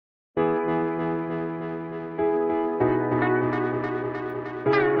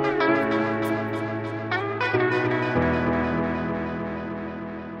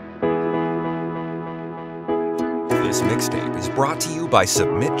Mixtape is brought to you by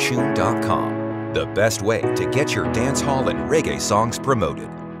SubmitTune.com, the best way to get your dancehall and reggae songs promoted.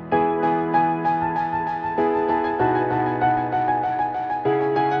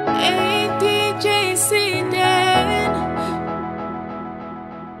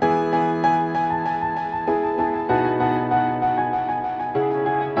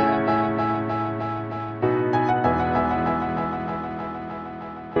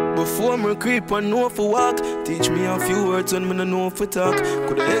 Before me creep and know for walk, teach me a few words when me no know for talk.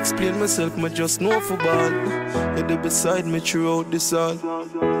 Coulda explain myself, me just know for ball. You there beside me throughout this all.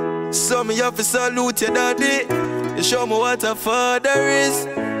 So me have to salute your daddy. You show me what a father is.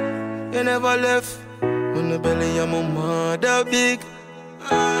 You never left when the belly of my mother big.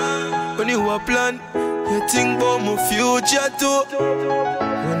 When you a plan, you think about my future too.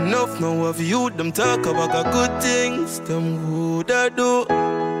 Enough now of you, them talk about the good things, them woulda do.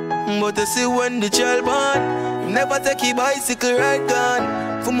 But you see when the child born, him never take his bicycle ride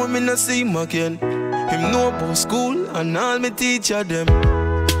gone. For me no see him again. Him know about school and all me teacher them.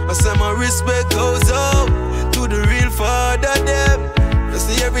 I say my respect goes out to the real father them. You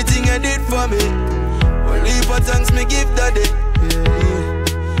see everything I did for me. Well, if I thanks me give daddy.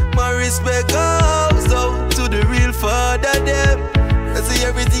 Yeah. My respect goes out to the real father them. You see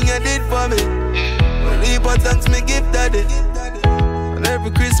everything I did for me. Well, if I thanks me give daddy. And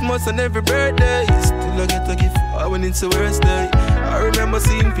every Christmas and every birthday, still I get a gift when it's the worst day. I remember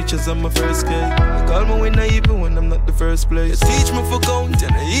seeing pictures of my first day. They call me winner even when I'm not the first place. You teach me for count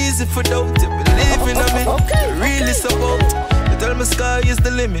and easy for doubt. You believe in me, you really support. You tell me sky is the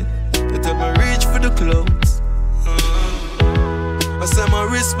limit. You tell me reach for the clouds. I say my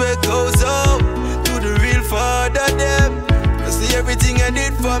respect goes out to the real father them. You see everything I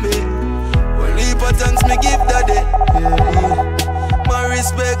did for me. Well, if I thanks me give daddy. Yeah. My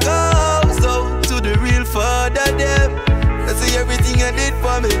respect goes out to the real father them. I see everything I did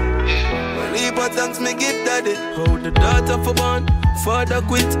for me. Well, if I thanks me give daddy. How the daughter for born, father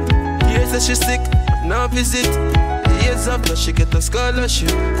quit. Years that she sick, now visit. Years after she get a scholarship.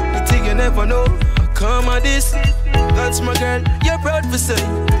 The thing you never know, I come at this. That's my girl, you're proud to say.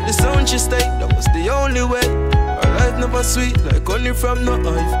 The sound she stay, that was the only way. Her life never sweet, like honey from no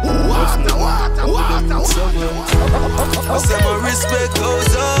hive. I say my respect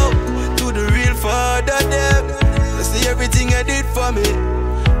goes out to the real father them. I see everything I did for me.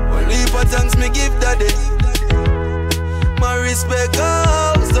 Well, if I thanks me give daddy. My respect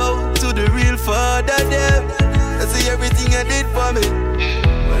goes out to the real father them. I see everything I did for me.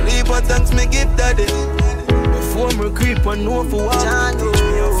 Well, if I thanks me give daddy. Before me creep and know for what. Teach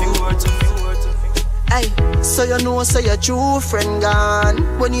me a few words. Hey, so you know, so your true friend gone.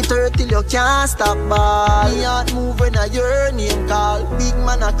 When you 30 you can't stop ball. Me heart move when I hear name call. Big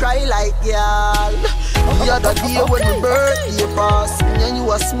man I cry like y'all. The other day when my birthday pass, me and you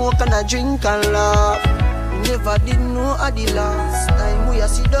a smoke and a drink and laugh. Never did know at the last time we a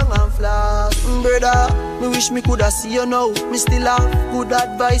sit down and flash. Brother, me wish me coulda see you now. Me still have good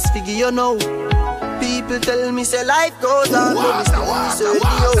advice figure you know. People tell me say life goes on, but me still miss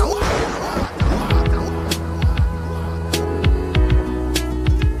you.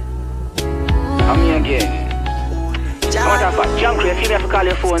 I'm here again. What the fuck? Jump here, see if I call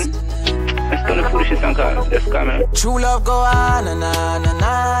your phone. Let's turn the foolishness and call. Let's come in. True love go on and on and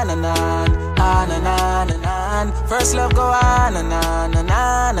on and on. On and on and on. First love go on and on and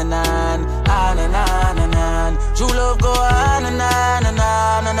on and on. On and on and on. True love go on and on and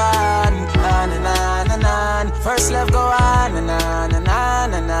on and on. On and on and on. First love go on and on and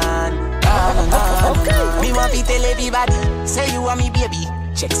on and on. On and on and on. Me want to tell everybody, say you are me baby.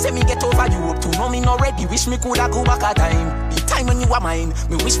 Check say me get over you up to know me not ready. Wish me coulda go back a time. The time when you were mine.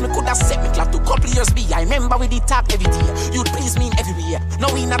 Me wish me coulda set me clock to couple years be. I remember we did talk every day. You'd please me in everywhere.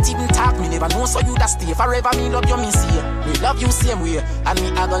 Now we not even talk. Me never know so you da stay. Forever me love you me see. Me love you same way. And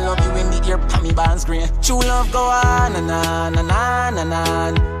me I gonna love you when the ear pan me bands green. True love go on and on and on and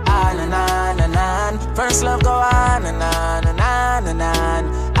on. On and on and on. First love go on and on and on and on.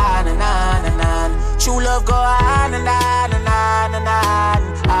 On and on and on. True love go on and on and on and on.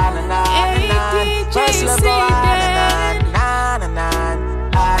 On and on and on. First love go on and on and on.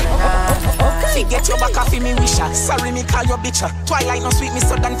 Get your back off in me wisher. Sorry me call your bitcher. Twilight no sweet me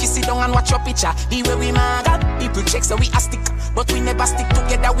so than fi sit down and watch your picture. The way we mad at people check so we a stick. But we never stick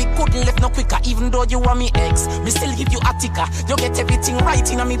together, we couldn't left no quicker. Even though you want me ex, me still give you a ticker. You get everything right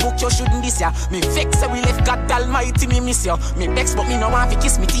in a me book, you shouldn't this ya. Me vex so we left God Almighty, me miss you. Me vex but me no want to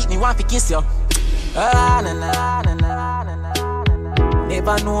kiss me teeth, me want to kiss you. Na na na na na na.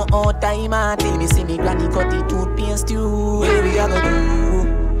 Never know how time until me see me granny cut the toothpaste too. What we a go do?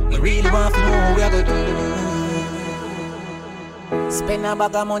 I really want to know what we a go do. Spend a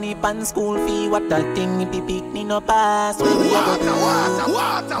bag of money pan school fee. What that thing if you pick me no pass? Where we a go do?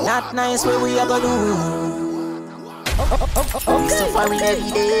 Not nice where we a go do. We suffering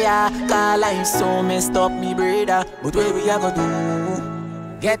every day, cause life so messed up, me brother. But where we a go do?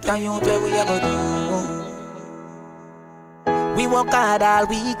 Get on youth where we a go do? We work hard all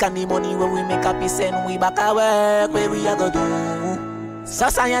week and the money where we make up is send we back at work. Where we a go do?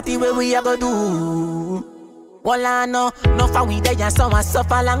 Society where we a go do? Well I know, no for we there and some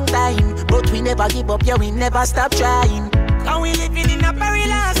suffer long time. But we never give up, yeah we never stop trying. Cause we living in a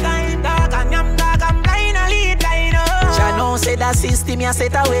perilous time. Dog and yam dog and blind a lead line up. Jah know say that system ya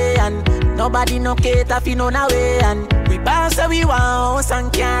set away. And nobody no cater fi none away. And we boss so we want house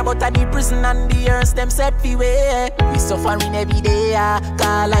and car. But at the prison and the earth them set fi way. We suffering every day,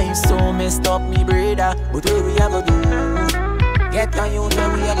 cause life so messed up me brother. But where we a go do? Get on you where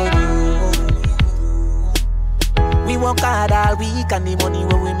we a go do? We work hard all week and the money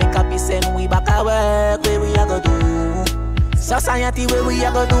where we make up is send we back at work. Where we a go do? Society where we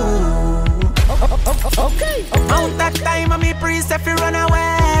a go do? Okay. Out that time and me priest if you run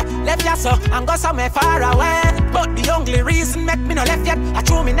away. Left ya so and go somewhere far away. But the only reason make me no left yet. I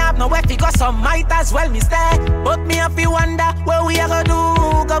true me not know where fi go, some might as well me stay. But me have to wonder where we a go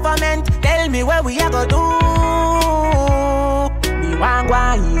do. Government tell me where we a go do. Me want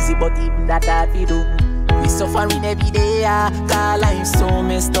go easy but even that fi do. We suffering every day, cause life so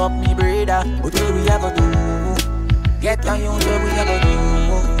messed up, me brother. But where we a go do? Get on you where we a go do?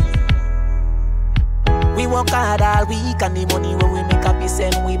 We work hard all week and the money where we make up is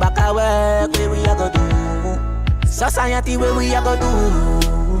send we back at work. Where we a go do? Society where we a go do?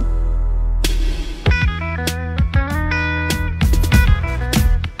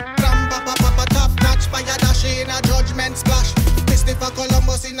 Top notch, fire dash in a judgment splash. Kristy for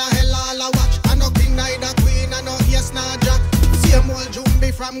Columbus in a hell all a watch. I no king neither queen, I no yes nor jack. Same old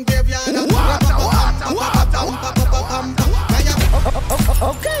Joombee from graveyard.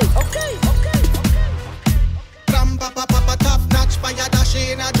 Okay. Top notch, fire dash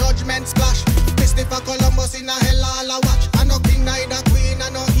in a judgment splash. Kristy for Columbus in a hell all a watch. I no king neither queen, I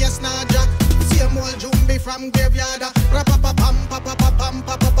no yes nor jack. Same old Joombee from graveyard.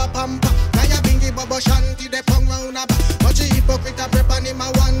 Kaya bingi bobo shanty de pong round up. But she hypocrite a prep and him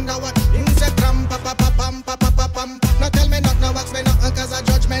a wonder what. Him say pam. Now tell me not now wax me not cause a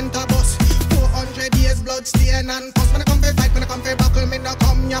judgment a bus. 400 years blood stain and fuss. When I come for fight, when I come for buckle, me no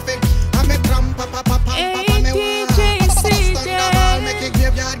come ya fake. I me pam me want. Thunderball make it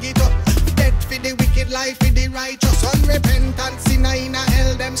graveyard get up. Dead for the wicked, life for the righteous. Unrepentant sinner in a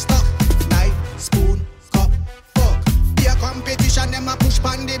hell them stuck. Knife, spoon, cup, fuck. Be a competition, them a push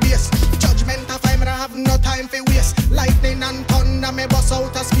pan the base. Judgment of fire, I have no time for waste. Lightning and thunder, me bust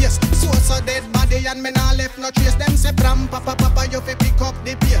out of space. So dead body and me nah left no trace. Them say pram, papa, you fi pick up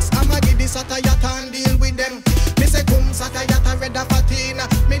the pace. I'ma give this at a yacht and deal with them. Me say come sat a yacht a red a fatina.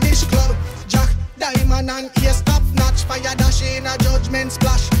 Me dish club, jack, diamond and ace. Top notch, fire dash in a judgment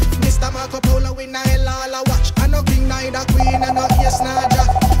splash. Mr. Marco Polo in a hell all a watch. I no king neither queen, I no ace nor jack.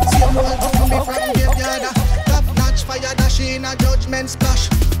 Same old Joombee from graveyard. Top notch, fire dash in a judgment splash.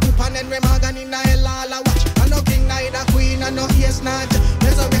 Upan and Remagan in a hell all a watch. I no king neither queen, I no ace nor jack.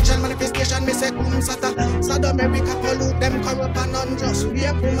 Resurrection manifestation, me say come sata. South America pollute them corrupt and unjust.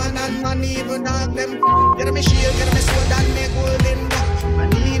 Rape woman and man, even dog them. Get me shield, get me sword and me golden buck.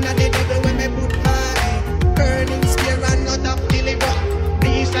 And in a the devil when me put my burning spear and not up till it rock.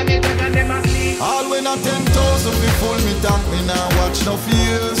 Beast and the devil them a sleep. All when a 10,000 people me tank, me nah watch no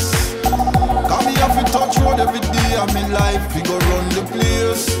fears. Come me have to touch road every day of me life, we go run the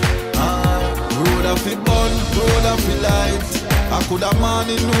place. Road of it burn, road of it light. I could have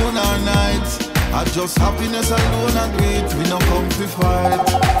morning, noon or night. I just happiness alone and great, we no come to fight.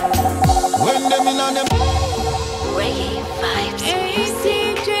 When them in on them Reggae vibes.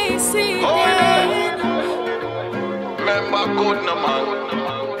 ACJC. remember good no man.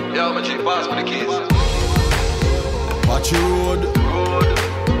 Yeah, my chief pass for the keys. Watch your road.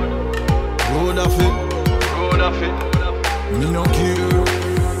 Road of it. Me no care.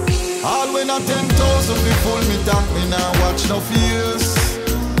 All when a 10,000 people me tank, me nah watch no fears.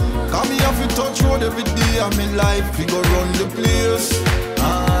 Come me have to touch road every day of me life, we go run the place.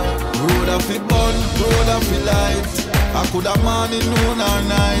 Road of it burn, road of it light. I could have morning, noon or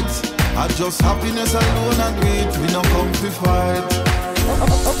night. I just happiness alone and great, we no come to fight.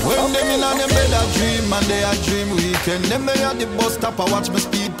 When them in on them bed a dream and they a dream weekend. Them they at the bus stop, I watch me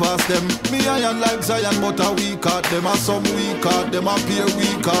speed past them. Me iron like Zion, but a weak at them. A some weak at them, a peer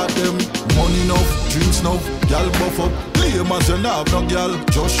weak at them. Money enough, drinks enough, gal buff up. Lame as you have no gal,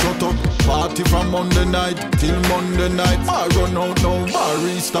 just shut up. Party from Monday night till Monday night. Bar run out now, bar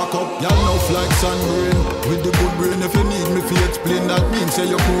restock up. Gal enough like sun brain, with the good brain. If you need me to explain, that means say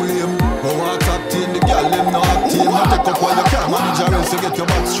you cool him. Go out acting, the gal them no acting. I take up while you can't manage your race to get your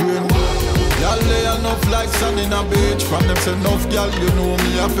back strain. Gal lay enough like sun in a beach. From them say enough gal, you know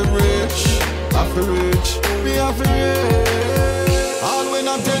me have to reach. Have to reach, me have to reach. All when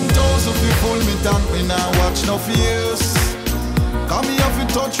I'm 10,000 people me tank, me now watch no fears. Come me have to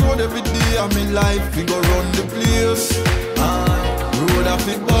touch road every day of me life, we go run the place. Road have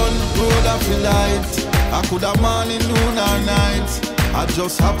it burn, road have it light. I could have morning, noon or night. I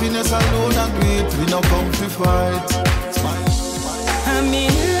just happiness alone and great, we no come to fight. I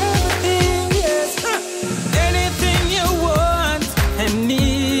mean everything, yes. Anything you want and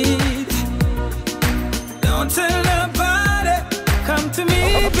need. Don't tell nobody, come to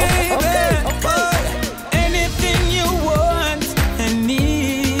me, baby. Anything you want and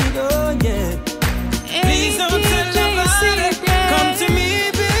need, oh yeah. Please don't tell nobody, come to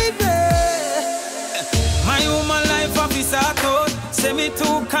me, baby. My woman life officer code, say me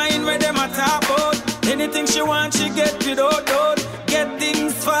too kind where them a talk about. Anything she want, she get without doubt. Get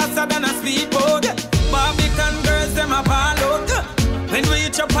things faster than a speedboat. Barbican girls, them a ball out. When we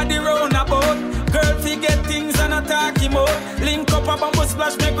reach up on the roundabout, girl, fi get things and a talky mode. Link up a bamboo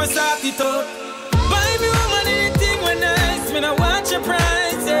splash, make we start it out. Buy me woman anything when nice, me no watch your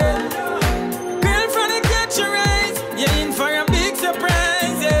price, yeah. Girl, from the catch your eyes, you're in for a big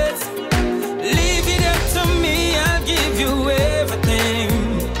surprise, yes. Leave it up to me, I'll give you everything.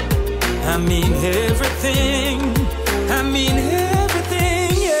 I mean everything. I mean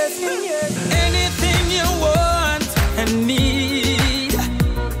everything, yes. Anything you want and need.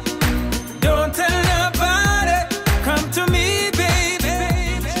 Don't tell nobody, come to me, baby.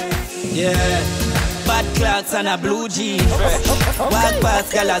 Yeah. Bad clocks and a blue jean. Walk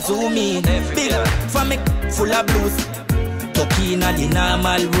past, gal a zoom in. Big for me, full of blues. Talking a the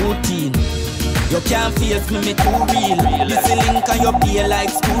normal routine. You can't face me too real. Listen link and you pay like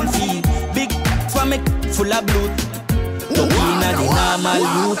school fee. Big for me, full of blues. Talking a the normal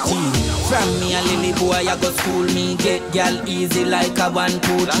routine. From me a lily boy, I go school me. Get gal easy like a 1,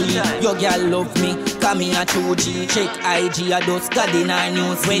 2, 3. Your gal love me, come me a 2G. Check IG, I just got in a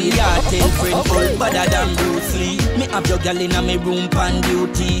news. When you tell friend full badder than Bruce Lee. Me have your gal in a me room pan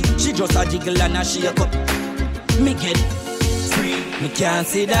duty. She just a jiggle and a shake up. Me get free. Me can't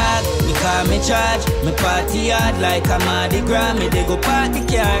see that, me call me charge. Me party hard like a Mardi Gras. Me they go party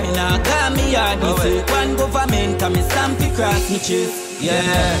car, me nah call me hard. Me say one government and me stamp it cross me chest.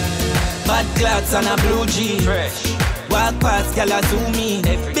 Yeah, bad clocks and a blue jean. Walk past, gal a zoom in.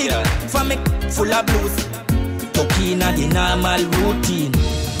 Big for me, full of blues. Talking a the normal routine.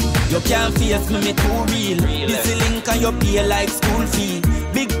 You can't face me too real. This link and you pay like school fee.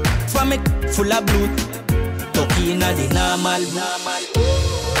 Big for me, full of blues. Talking a the normal.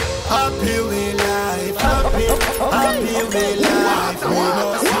 Happy we life, happy we life. We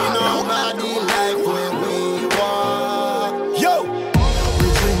don't see nobody like when we walk. Yo, we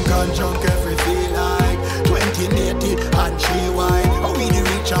drink and drunk every feel like 2080 and she wine. We the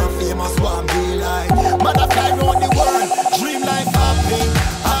rich and famous one be like. Mother fly round the world, dream life happy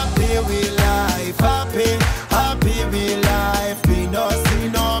we life, happy we life. We don't see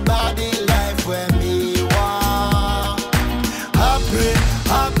nobody life when we walk.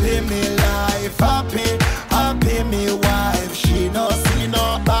 Happy me life, happy me wife. She no see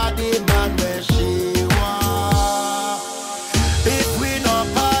nobody man where she want. If we no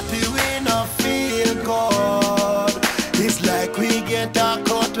party, we no feel good. It's like we get a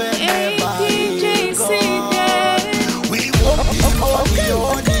cut whenever we go. We won't be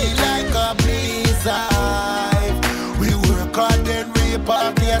money like a blizzard. We work hard and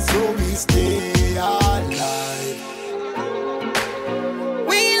reparty so we stay alive.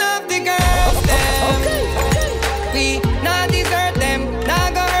 We not desert them,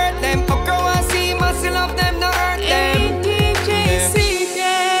 not go hurt them. Fuck around, see muscle of them, not hurt them.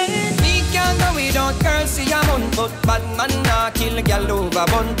 We can't go without girls, see a month. But bad man not kill a girl over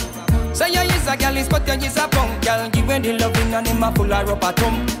bun. So you is a girl, but you is a punk girl. Give me the loving and him a full of rubber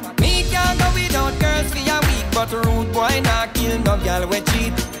thumb. We can't go without girls for a week. But rude boy not kill no girl we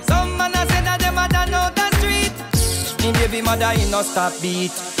cheat. Some man a say that them a done out the street. Me baby mother in no stop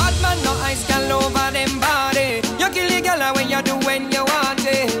beat. Bad man no ice can over them body. You kill the girl when you do when you want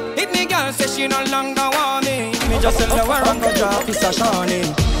it. If me girl say she no longer want me, me just tell her and go drop this a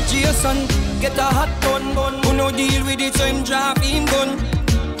Shawnee. Jason get a hot gun. Who no deal with it so him drop him gun.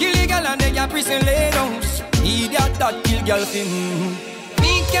 prison lay down. Idiot that kill girl fin.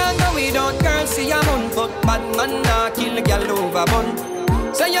 Me can't go without girl see a month, but bad man nah kill girl over bun.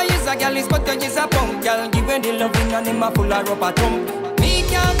 So you is a girl is but you is a punk. Girl give her the loving and him a full of rubber thumb. Me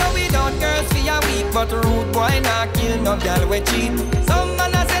can't go without girls for a week, but rude boy nah kill no girl we cheat. Some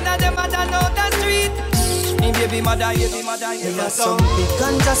man a say that them mother know the street. Me baby mother, baby mother, baby mother. Some big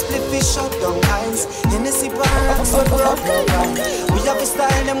ganja split fish shut down eyes. Hennessy bar rocks with rubber band. We have a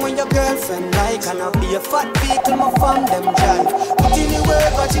style them when your girlfriend like. And I'll be a fat vehicle, my fam them drive. Put in the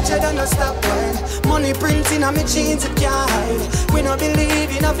work, watch each other no stop word. Money printing on me jeans, it can't hide. We no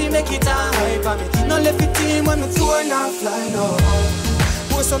believe in if we make it hype. And me no left it team when me tour not fly, no.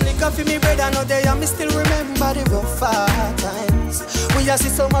 Pour some liquor for me bread, I know they and me still remember the rough hard times. We a see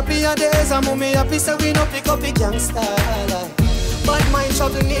some happier days and mommy happy so we no pick up the gangsta like. Bad mind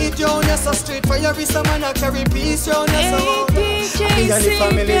trouble need you on so straight for your wrist, man I carry peace round you so. Me and the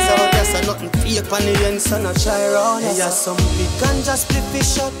families out there so nothing fake on the end so no try round you. Yeah, some big ganja split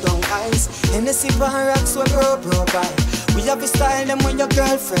fish shut down eyes. Hennessy bar rocks when bro by. We have a style them when your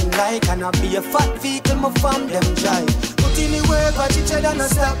girlfriend like. And I'll be a fat vehicle, my fam them drive. Put in the work, watch each other no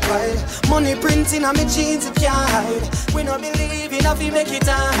stop right. Money printing on me jeans, it can't hide. We no believe in if we make it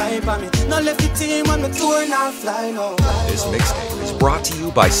hype. And me no left the team on the tour not fly no. This mixtape is brought to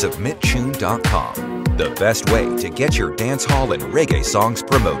you by SubmitTune.com, the best way to get your dancehall and reggae songs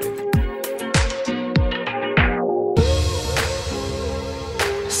promoted.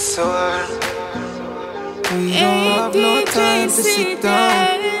 So we don't have no time to sit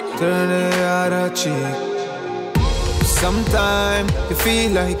down. Turn the other cheek. Sometimes you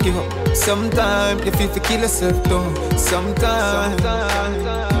feel like give up. Sometimes you feel to kill yourself down. Sometimes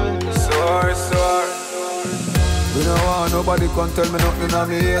sorry. We don't want nobody can tell me nothing on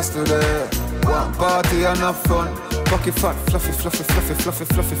me yesterday. One party and have fun. Bucky fat,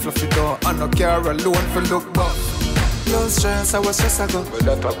 fluffy door. I no care alone for look back. Low stress, I was stress I go. Where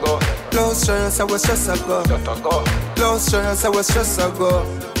that I go? Low stress, I was stress I go. That I go. Low stress, I was stress I go.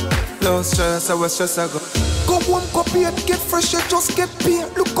 Low stress, I was stress I go. Go home, copy it, get fresh, just get paid.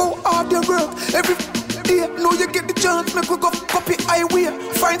 Look how hard you work every day. Know you get the chance, make we go copy highway.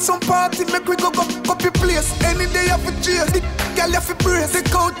 Find some party, make we go copy place. Any day I for jail, the girl have to brace.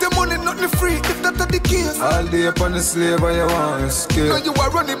 Take out the money, nothing free, if that's the case. All day upon the slave, and you want to scale. Now you are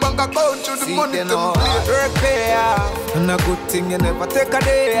running bank account, you the money to play. Work pay off, and a good thing you never take a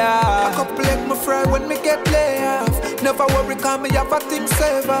day off. I couple like my friend when me get lay off. Never worry, cause me have a thing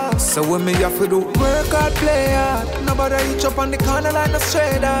saver. So when me have to do work hard, play hard. Nobody reach up on the corner like no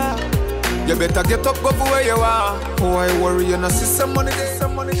straight up. You better get up, go for where you are. Oh, I worry, you know, see some money there,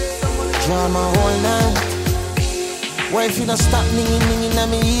 some money there, some money there. Drama all night. Why if you don't stop ninging in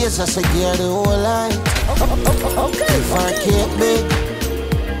my ears, I say yeah the whole night. Okay. If I cake big,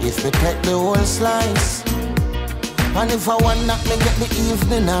 if we take the whole slice. And if I want knock me get the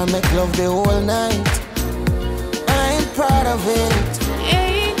evening, I'll make love the whole night. I ain't proud of it. I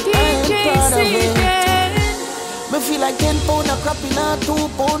ain't proud of it. Me feel like 10 pound a crap in a 2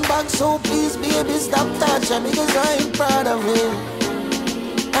 pound bag. So please baby stop touching me, because I ain't proud of it.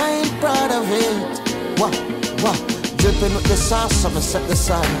 I ain't proud of it. What? Dripping with the sauce, so me set the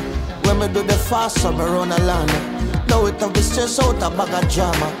sun. When me do the fast, so me run a land. Now it have the stress out a bag of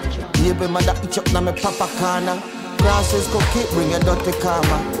drama. Baby mother itch up na me Popcaan. Grasses cookie, bring a dirty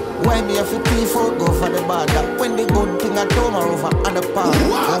karma. Why me have to pay for go for the Badda? When the good thing I turn over and the power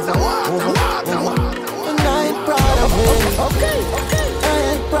over. And I ain't proud of it. Okay. I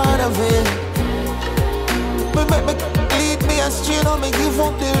ain't proud of it. Me lead me astray, now me give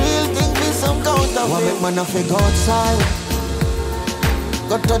up the real thing, be some counterfeit. Wanna make man a figure outside.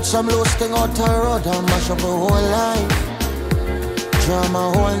 Go touch some loose thing out the road and mash up the whole life.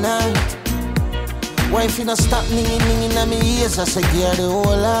 Drama all night. Why if you don't stop ninging in my ears, I say yeah the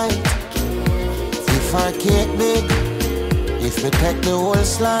whole night. If I cake big, if we take the whole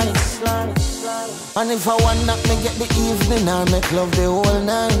slice. And if I want knock me get the evening, I'll make love the whole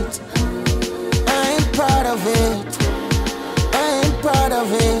night. I ain't proud of it. I ain't proud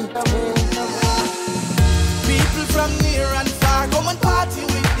of it. People from near and far come and party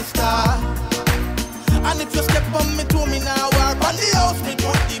with the star. And if you step on me to me now, walk on the house, me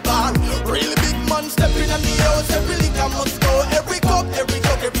put the bar. Really big man stepping on the house, every liquor must go, every cup, every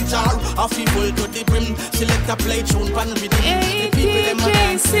jar. A people to the brim, select a play tune, pan with the people them a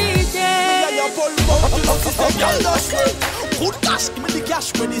dance. Yeah, you pull up to the system, y'all dash me. Good cash, give me the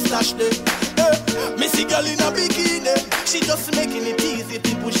cash when the stash there. Me see girl in a bikini, she just making it easy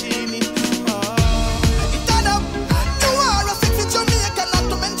to push in it. It turn up, you are a sexy Jamaican, not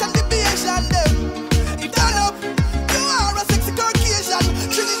to mention the Asian them. It turn up, you are a sexy Caucasian,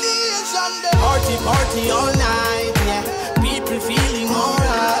 Trinidadian them. party all night, yeah. People feeling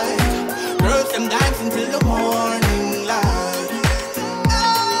alright. Girls them dancing till the morning light.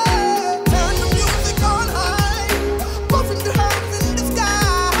 Turn the music on high, puffing the herbs in the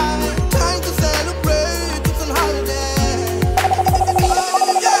sky. Time to celebrate, it's on holiday.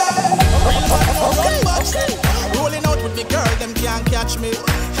 Rolling out with me girl, them can't catch me.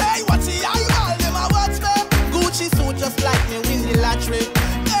 Hey, what's the eye? All them a watch me. Gucci suit just like me, win the lottery.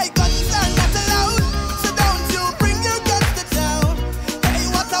 Hey, guns are not allowed, so don't you bring your guns to town. Hey,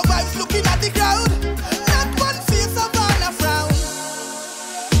 what a vibes looking at the crowd. Not one face of on a frown.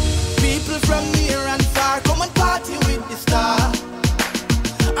 People from near and far come and party with the star.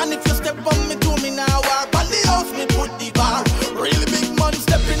 And if you step on me, do me now walk on the house, me put the bar. Really big man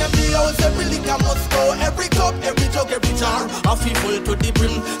stepping in the house, every liquor must go. Every cup, every jug, every jar. A feel full to the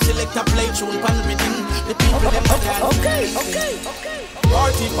brim. Select a play tune pan rhythm. The people them dance. Okay.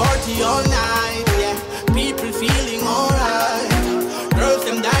 Party all night, yeah. People feeling alright. Girls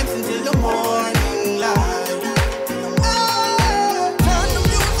them dancing till the morning light. Turn the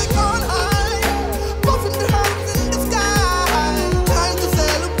music on high, puffing the herbs in the sky. Time to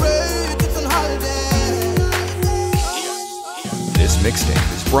celebrate, it's on holiday. This mixtape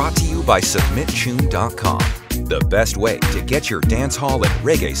is brought to you by SubmitTune.com, the best way to get your dancehall and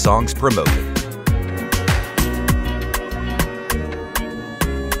reggae songs promoted.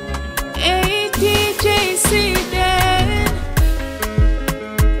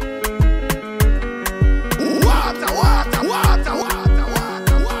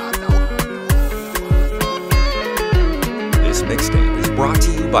 This mixtape is brought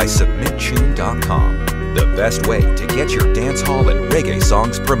to you by SubmitTune.com, the best way to get your dancehall and reggae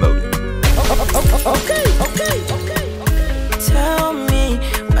songs promoted. Okay. Tell me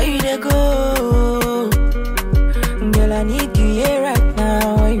where you dey go, girl. I need you here right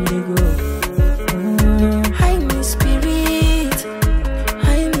now. Where you dey go? Hide me spirit,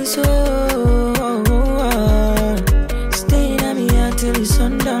 hide me soul. Staying at me until the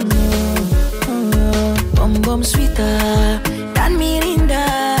sundown. Bum bum sweeter than Mirinda,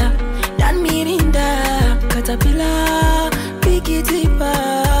 caterpillar, picky tipper.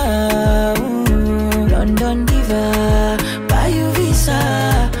 London diva, buy you visa,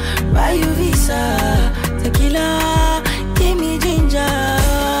 tequila, give me ginger.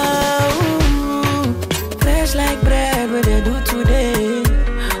 Fresh like bread, what they do today.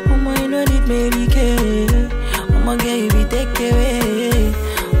 Mama, you know need Mary Kay. Mama, girl, you be take away.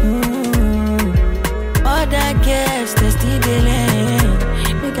 All that gas, that's the delay.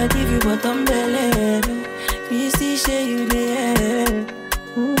 Make I give you bottom belly. Kristy, share you there.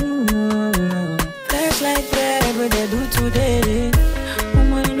 Fresh like bread, what they do today.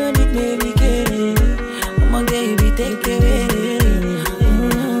 Mama, you know need Mary Kay. Mama, girl, you be take away.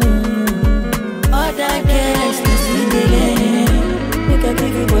 All that gas, that's the delay. Make I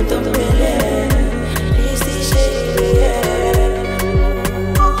give you bottom belly. Kristy, share you there.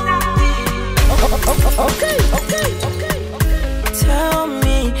 Okay. Tell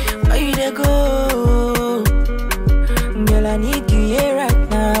me where you dey go, girl. I need you here right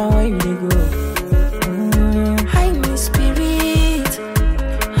now. Where you dey go? Hide me spirit,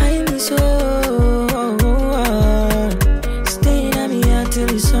 hide me soul. Staying at me until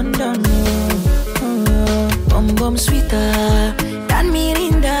the sundown. Bum sweeter than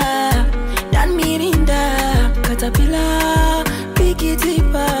Mirinda, caterpillar, picky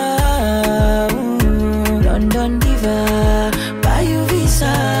tipper. London diva, buy you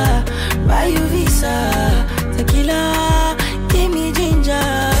visa, tequila, give me ginger.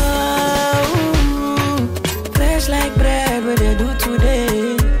 Fresh like bread, what they do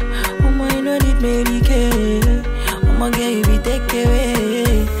today. Mama, you know need Mary Kay. Mama, girl, you be take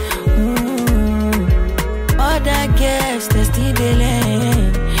away. All that gas, that's the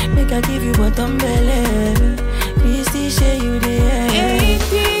delay. Make I give you bottom belly. Kristy, share you there.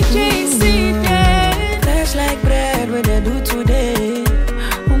 Fresh like bread, what they do today.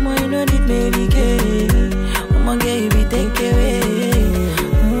 Mama, you know need Mary Kay. Mama, girl, you be take away.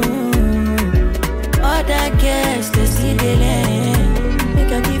 All that gas, that's the delay.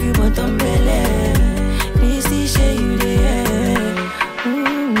 Make I give you bottom belly. Kristy, share you there.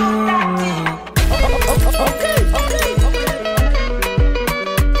 Okay.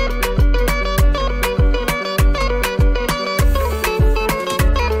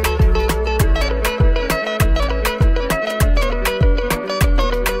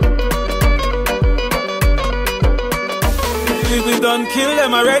 We done kill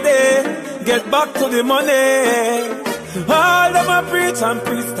them already. Get back to the money. All them a preach and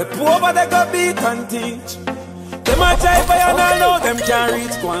preach. Step over they go beat and teach. Them a drive by and I know them can't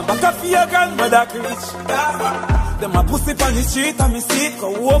reach. Go and back up for your grandmother preach. Them a pussy on the street and me see it. Go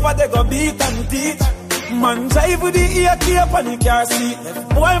over they go beat and teach. Man drive with the ear cape and the car seat. Left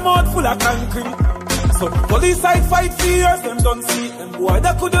boy mouth full of concrete. So police side fight for years, them don't see. Them boy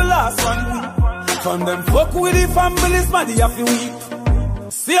that could the last 1 week. From them fuck with the families, man, they have to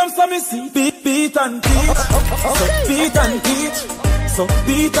weep. See them so me see. Beat and teach. So beat and teach. So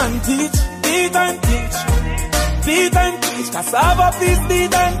beat and teach. Beat and teach. Beat and teach. Cassava please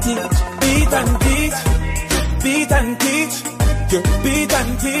beat and teach. Beat and teach. Beat and teach. Yeah, beat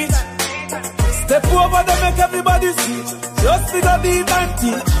and teach. Step over them, make everybody see. Just figure beat and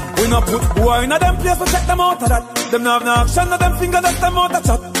teach. We no put boy in them place to check them out of that. Them no have no action, no them finger that's them out of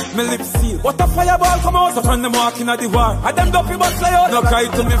chat. Me lips seal, what a fireball come out. So from them walking at the war, and them dopey but fly out. No cry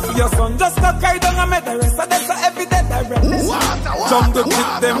to me for your son, just not cry down and make the rest. So that's every day the rest. Jump to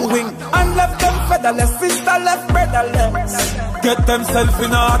clip them wing, and left them featherless. Sister left brotherless. Get themself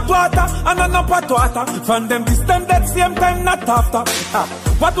in a hot water, and an up hot water. From them this them that same time not after.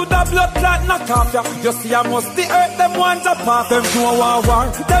 What do the blood clot knock off ya? You see I must the earth them want to pass. Them do a war,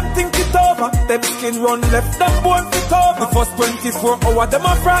 them think it over. Them skin run left, them bone fit over. The first 24 hours, them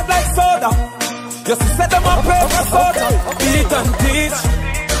a fraud like soda. You see say them a play for soda. Beat and teach,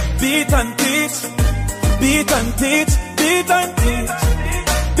 beat and teach, beat and teach, beat and teach,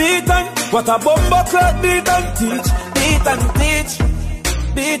 beat and what a bomber clock. Beat and teach, beat and teach,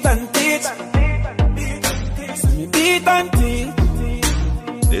 beat and teach, beat and teach.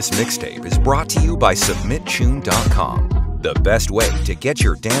 This mixtape is brought to you by SubmitTune.com, the best way to get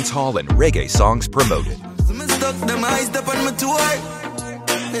your dancehall and reggae songs promoted. So me stuck them eyes up on my tour.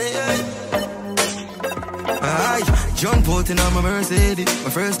 I jump out in on my Mercedes, my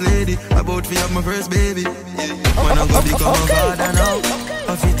first lady, about to have my first baby. When I go become a father now,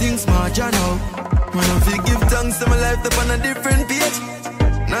 I feel things smart, you know. When I feel give thanks to my life up on a different page.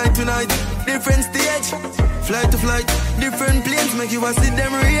 Night to night, different stage. Flight to flight, different planes make you a see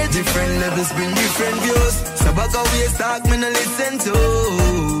them rage. Different levels bring different views. So back away talk me no listen to.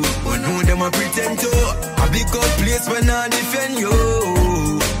 We know them a pretend to. A big up place when I defend you.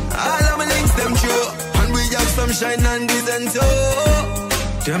 All of my links them true. And we have some shine and glisten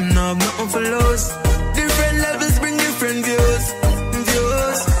too. Them know nothing for loss. Different levels bring different views.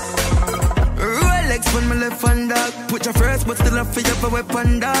 Rolex when my left hand dog. Put your first but still have for your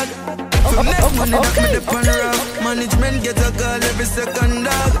weapon dog. From next money that me the pan rock. Management get a call every second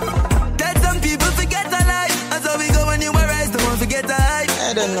dog. Tell some people forget a life. That's how we go when you arise. Don't forget a hype.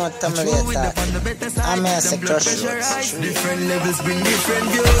 I don't know what I'm I'm a sector. Different levels bring different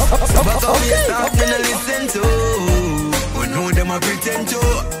views. So back how we start me no listen to. We know them a pretend to.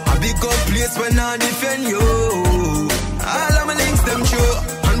 A big up place when I defend you. All of my links them true.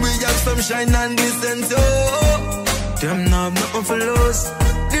 And we have some shine and glisten too. Them now have nothing for lose.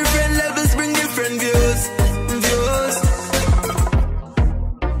 Different levels bring different views.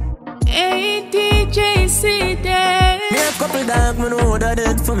 Hey, DJ, see that. Me a couple dog, me know that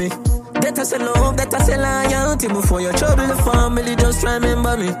it for me. That I say love, that I say loyalty. Before you trouble the family, just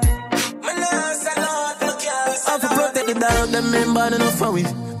remember me. I have to protect the dog, them member enough for we.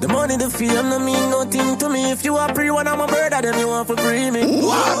 The money, the fame, no mean nothing to me. If you are pre one, I'm a brother, then you want to free me.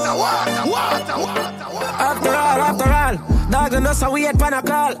 After all, dog and us a wait pan a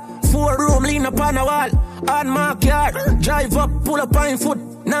call. 4 room lean up on a wall. On my yard, drive up, pull up on foot.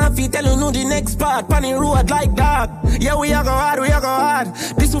 Now if you tell you know the next part, pan the road like dog. Yeah, we a go hard.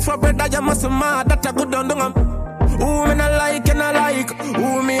 This is for brother, you must mad. That a good done. Who me not like and I like.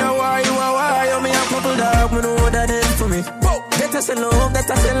 Who me a why, you a why. You me a couple dog, me know that it for me. That I say love, that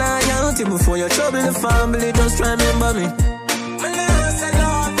I say loyalty. Before you trouble the family, just remember me.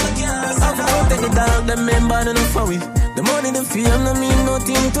 I'm out the dog, them member enough for we. The money, the fame, no mean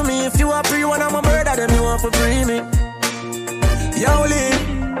nothing to me. If you are pre one, I'm a brother, then you want to free me. Yo, Lee,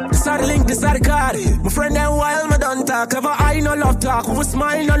 this are the link, this are the card. My friend them while me done talk. Ever I no love talk, who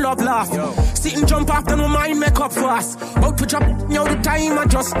smile no love laugh. Sit and jump after no mind make up fast. Out to drop, now the time I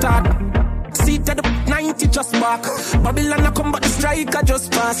just start. Seat at the 90 just back. Babylon I come but the striker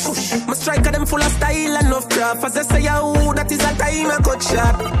just pass. My striker them full of style and of craft. As I say, oh, that is a time I cut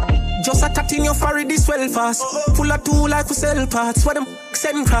shot. Just a cat in your forehead this well fast. Full of tool like for sell parts. Where them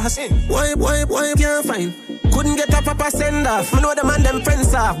send cross. Why can't find? Couldn't get a proper send off. We know the man them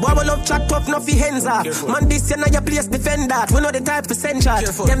friends are. Boy we love chat up, no fi hands off. Man this you know your place defend that. We know the type to send shot.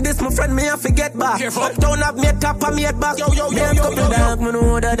 Them this my friend me I forget back. Uptown have me a top and me a back. Me a couple dog, me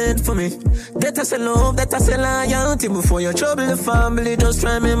know that it for me. That I say love, that I say loyalty. Before you trouble the family, just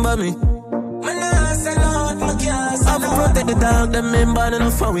remember me. I I will protect the dog, them men bad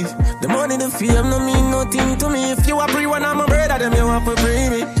enough for me. The money, the fame, no mean nothing to me. If you a free one, I'm a brother, them you have to free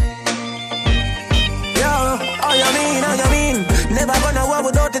me. Yo, all you mean? Never gonna war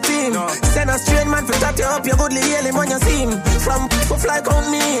without the team. No. Send a straight man to chat you up, you goodly hail him when you see him. From fly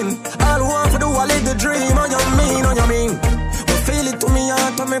count mean. All want for do a little dream. All you mean? But feel it to me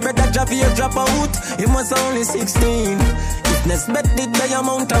heart, when me better Jahvillani drop out. It was only 16. If next bet did the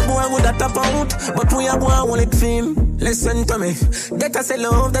amount of boy would have top out. But we are going to it fame. Listen to me. That I say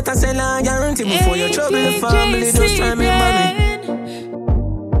love, that I say lie, guarantee. Before you trouble the family, just try me, mommy.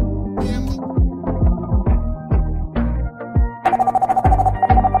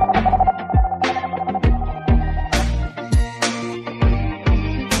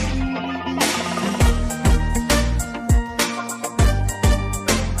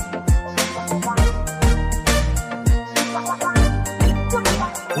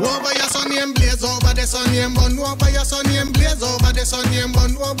 Son name bun, over your son name blaze over the sun name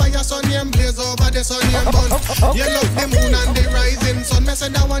bun, over your son name blaze over the sun name bun. You look the moon and the rising sun. Me say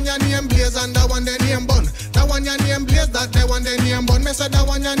that one your name blaze and that one the name bun. That one your name blaze, that the one the name bun. Me say that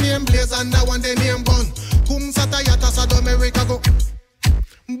one your name blaze and that one the name bun. Kum satayata Sadomerica go.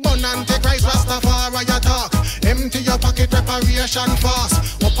 Bun Antichrist Rastafari ya talk. Empty your pocket, preparation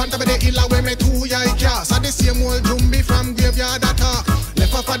fast. Up on top of the hill where me two yai cast. At the same old Joombee from graveyard attack.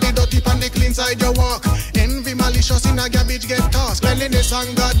 Left off of the dirty and the clean side you walk. Envy malicious in a garbage get tossed. Cleanliness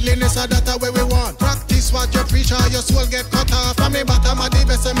and godliness are that where we want. Practice what you preach or your soul get cut off. From the bottom of the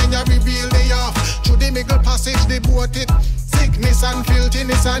vessel when you reveal the off. Through the middle passage they boat it. Sickness and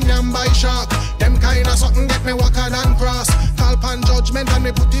filthiness and yam by shark. Them kind of something get me walk and cross. Talp and judgment and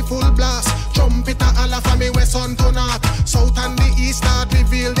me put it full blast. Trumpet a Allah from me west on to north. South and the east start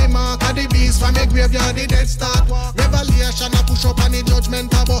reveal the mark of the beast. From me graveyard the dead start. Revelation a push up and the judgment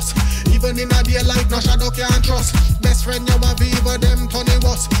a bus. Even in a daylight no shadow can't trust. Best friend you have even them turn it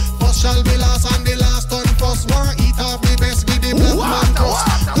was. First shall be last and the last turn first. War eat off the best with the black man crust.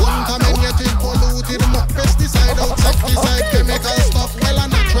 Contaminated, polluted, muck, pesticide, insecticide, chemical stuff. Well a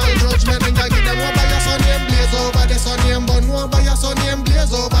natural judgment. And I give them one by your son name blaze over the sun name bun. One by your son name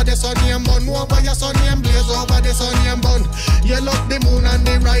blaze over the sun name bun. One by your son name blaze over the sun name bun. You look the moon and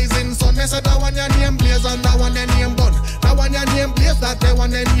the rising sun. Me say that one your name blaze and that one your name bun. That one your name blaze, that the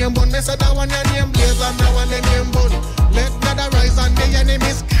one your name bun. Me say that one your name blaze and that one your name bun. Let God arise and the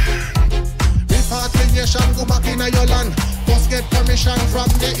enemies. Repatriation go back in your land. First get permission from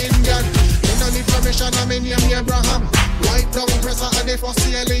the Indian. You don't need permission, I mean name Abraham. White down presser and the first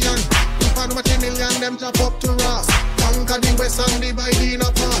alien. 240 million them chop up to Ross. Conquer the west and divide in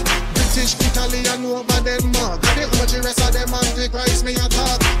apart. British, Italian over Denmark. And the much rest of them Antichrist me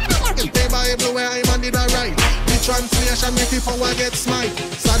attack. The Bible where I'm on the right. The translation make the power get smite.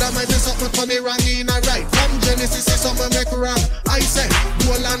 Saddam might be something funny wrong in a right. From Genesis is something make wrong. I say,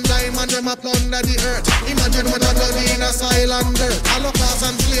 gold and diamond them a plunder the earth. Imagine what I done in a silent dirt. Holocaust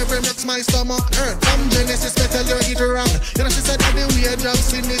and slavery makes my stomach hurt. From Genesis they tell you it wrong. You know she said that the wage of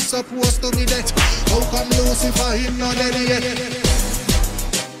sin is supposed to be dead. How come Lucifer him not dead yet?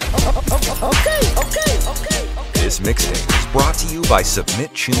 Okay. This mixtape is brought to you by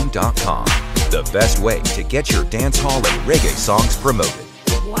SubmitTune.com, the best way to get your dancehall and reggae songs promoted.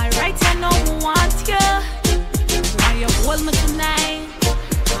 Why right I know who wants you? Why you hold me tonight?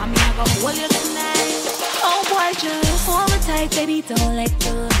 I'm gonna hold you tonight. Oh boy, just hold me tight, baby, don't let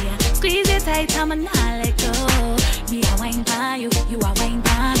go. Yeah, squeeze it tight, I'ma not let go. Me a wine by you, you a wine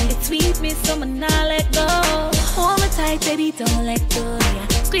by me. It's sweet, me, so I'ma not let go. Hold me tight, baby, don't let go. Yeah,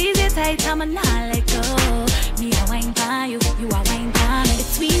 squeeze it tight, I'ma not let go. Me a wine by you, you a wine by me.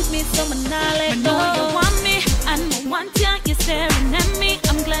 It's sweet, me, so I'ma not let go. I know you want me, and I want ya. You're staring at me,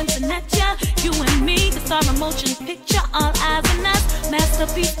 I'm glancing at ya. You and me, the star motion picture, all eyes on us,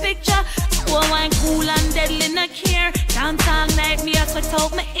 masterpiece picture. So wine cool and deadly, no care. Dance all night, me I sweat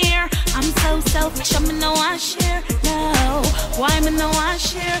out my ear. I'm so selfish, I'm no I share. No, why me no I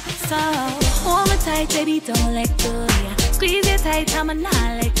share? So hold me tight, baby, don't let go. Yeah, squeeze it tight, I'ma not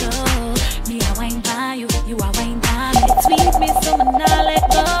let go. Me a wine by you, you a wine by me. It's sweet, me, so I'ma not let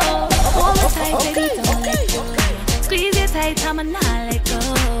go. Hold me tight, baby, don't let go. Yeah, squeeze it tight, I'ma not let go.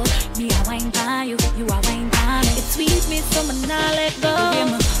 Me a wine by you, you a wine by me. It's sweet, me, so I'ma not let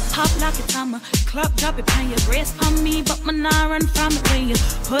go. Pop like it, I'ma club, drop it, pan your breast on me, but my nah run from it when you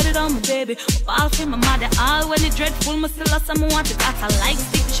put it on me, baby. Ball for my mother, all when it dreadful, my still have some want it. That's a like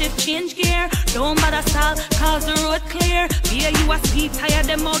stick shift, change gear. Don't bother stall, cause the road clear. Be a you a speed, tire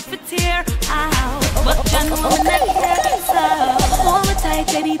them out for tear. Ow, but you know me not care. So hold me tight,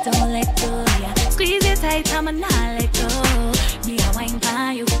 baby, don't let go. Yeah, Squeeze it tight, I'ma not let go. Me a wine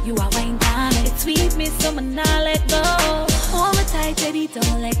by you, you a wine by me. It sweet me, so I'ma not let go. Hold me tight, baby,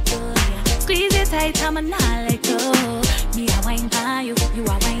 don't let go. Yeah. Squeeze it tight, I'ma not let go. Me a wine by you, you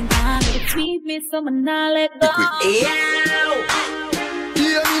a wine by me. It sweet me, so I'ma not let go. Yeah,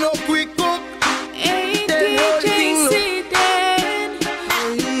 me no quick cook. Hey, DJ, sit down.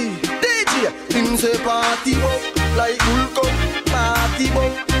 DJ, him say party up like Hulk, party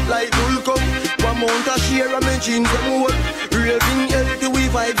up like Hulk. One month a share of me jeans and wood. Raving healthy, we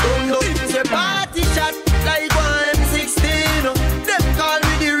vibe down low. Him say party shot like 1M16. Them call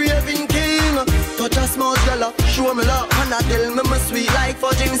me the raving king. Touch a small girl, show me love, and I tell me my sweet like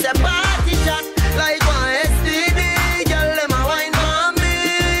fudge. Him say party shot like 1STD. Girl, them a wine for me,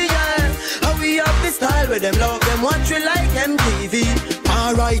 yeah. How we have the style where them love them watch we like MTV.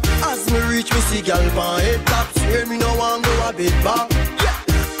 Alright, as me reach me see girl pan head tops. Hear me no one go a bit back. Yeah.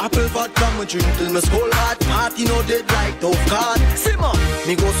 Apple vodka me drink till me skull hot. Party no dead like tough card. Simmer,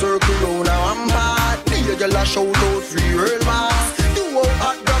 me go circle round now I'm bad. Me a girl a shout out free world boss. Do out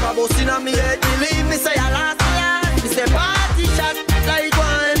hot grab a bus inna me head. Believe me say I last me say party shot like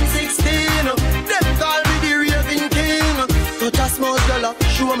 1M16. Them call me the raving king. Touch a small girl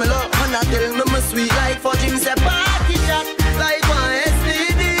show me love, and I tell me my sweet like fudge. Him say party shot like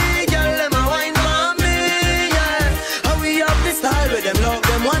 1STD. Girl them a wine for me, yeah. How we have the style with them love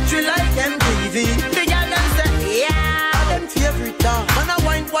them watch we like MTV. The girl them say yeah, them favorite dog. And I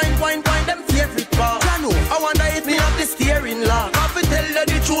wine them favorite part. I know, I wonder if me have the steering lock. I fi tell you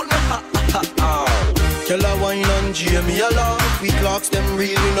the truth, me Tell a wine and Jahmiel off. We clocks them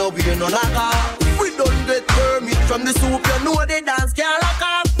really no we no knock off. We don't get permit from the soup, you know they dance can't lock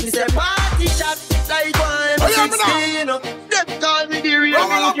off. We say party shot like 1M16. Them call me the real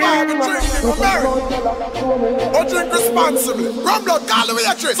Oh, drink responsibly. Rum blood call the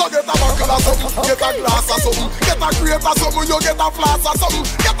waitress. So get a buckle or something, get a glass or something, get a grape or something, you get a flask or something,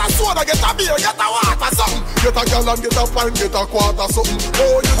 get a soda, get a beer, get a water something, get a gallon, get a pint, get a quarter something.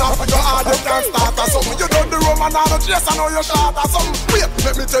 Oh, you not for your hard, you can't start or something. You done the rum and all the chase, I know you shot or something. Wait,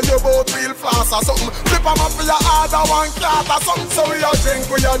 let me tell you about real flask or something. Flip them up for your harder one clot or something. So we a drink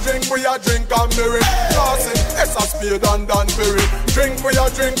and berry. Classy, it's a spade and Danbury. Drink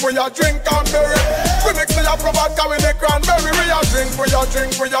and berry. We mix the apple vodka with the cranberry. We a drink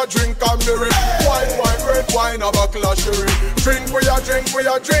and berry. White, red wine, a buckle of sherry. Drink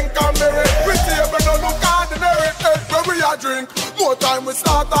and berry. We table no look ordinary. When we a drink, more time we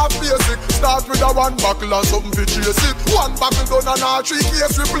start off basic. Start with a one buckle and something to chase it. One buckle done and all 3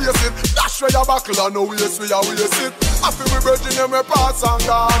 case replace it. Dash where your buckle and no waste we a waste it. After we virgin them we pass and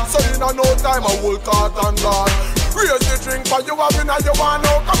gone. So in a no time a whole cart and gone. Raise the drink for you have in and you want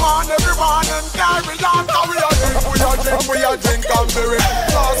no. Come on everyone and carry on. Now we a drink and berry.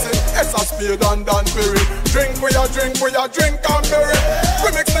 Classy, it's a spade and Danbury. Drink and berry.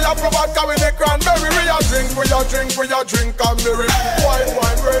 We mix the apple vodka with the cranberry. We a drink and berry. White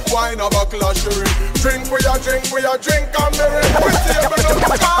wine, red wine, a buckle of sherry. Drink and berry. We table no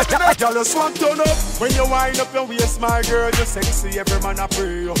card. Girl, you swag turn up when you wind up your waist, my girl. You sexy, every man a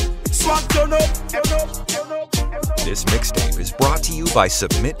pray you. Swag turn up. This mixtape is brought to you by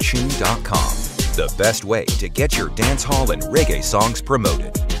SubmitTune.com, the best way to get your dancehall and reggae songs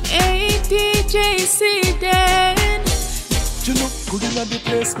promoted. Hey, DJ, sit down. You look good in the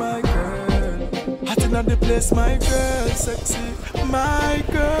place, my girl. Hot in the place, my girl. Sexy, my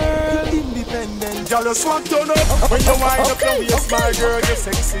girl. Independent. Girl, you swag turn up when you wind up your waist, my girl. You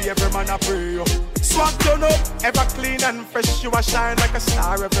sexy, every man a pray you. Swag turn up, ever clean and fresh. You a shine like a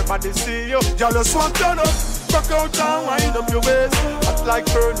star, everybody see you. Girl, you swag turn up. Rock out and wind up your waist. Hot like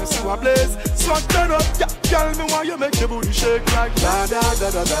furnace, you a blaze. Swag turn up, girl, me why you make your booty shake like da da da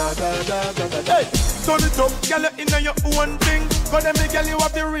da da da da da da. Hey, turn it up, girl, you inna your own thing. But then me girl, you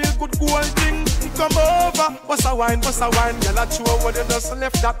have the real good gold thing. Come over, what's a wine, girl, I chew what you just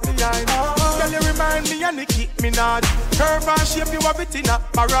left that behind. Girl, you remind me of Nicki Minaj. Curve and shape, you have it in a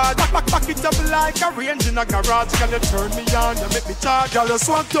parade. Back it up like a range in a garage. Girl, you turn me on, you make me charge. Girl, you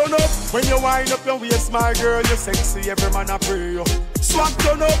swag turn up when you wind up your waist, my girl. You sexy, every man a pray you. Swag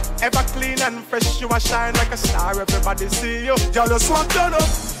turn up, ever clean and fresh. You a shine like a star, everybody see you. Girl, you swag turn up,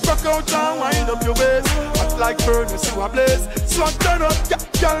 rock out and wind up your waist. Hot like furnace, you a blaze. Swag turn up,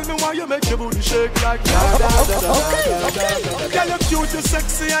 girl, me why you make your booty shake like da da da da da da. Girl, you cute, you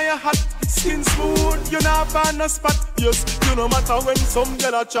sexy and you hot. Skin smooth, you not find a spot. Yes, you no matter when some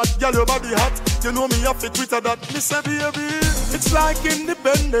girl a chat. Girl, your body hot, you know me have to Twitter that. Me say baby, it's like in the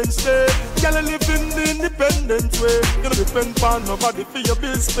Independence Day. Girl, you live in the independent way. You don't depend on nobody for your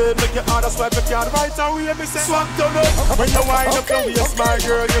bills paid. Make your order swipe your card right away. Me say swag turn up. When you wind up your waist, my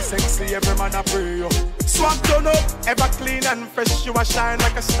girl, you're sexy. Every man I pray you. Swag turn up. Ever clean and fresh, you a shine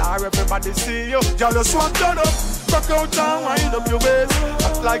like a star. Everybody see you. Girl, you swag turn up. Rock out and wind up your waist.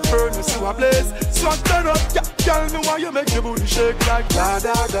 Act like furnace to a blaze. Swag turn up. Girl, me why you make your booty shake like da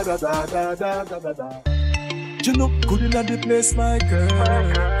da da da da da da da da. You look good in the place, my girl.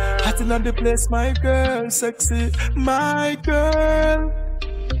 Hot in the place, my girl. Sexy, my girl.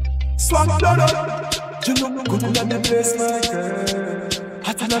 Swag turn up. You look good in the place, my girl.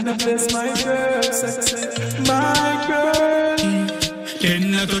 Hot in the place, my girl. Sexy, my girl.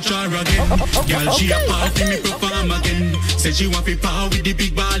 Then I touch her again. Girl, she a party me perform again. Said she want to power with the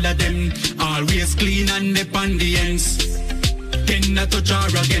big ball of them. Always clean and nip on the ends. Then I touch her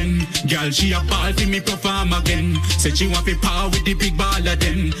again. Girl, she a party me perform again. Said she want to power with the big ball of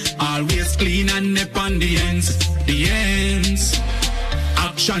them. Always clean and nip on the ends. The ends.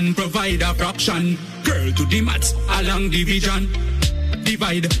 Action provide a fraction. Girl to the maths along division.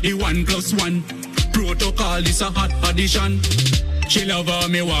 Divide the 1 + 1. Protocol is a hot addition. She love how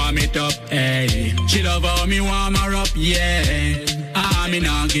me warm it up, hey. She love how me warm her up, yeah. Me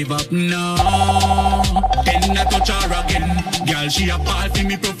not give up, no. Then I touch her again. Girl, she a ball for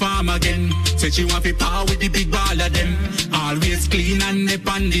me perform again. Said she want to power with the big ball of them. Always clean and nip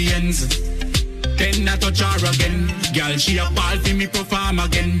on the ends. Then I touch her again. Girl, she a ball for me perform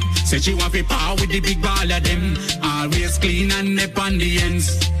again. Said she want to power with the big ball of them. Always clean and nip on the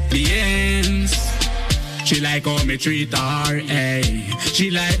ends. The ends. She like how me treat her, eh.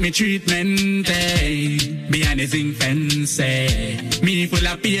 She like me treatment, eh. Behind the zinc fence, eh. Me full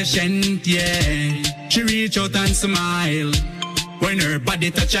of patience, yeah. She reach out and smile when her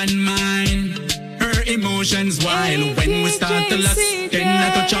body touch and mine. Her emotions wild when we start to lust. Then I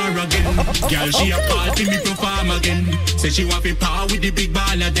touch her again. Girl, she a ball for me perform again. Say she want to power with the big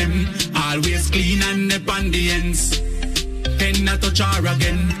ball of them. Always clean and nip on the ends. Then I touch her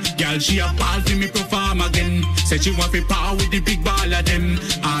again. Girl, she a ball for me perform again. Said she want to power with the big ball of them.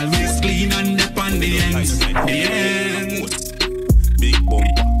 Always clean and up on the ends. The ends. Big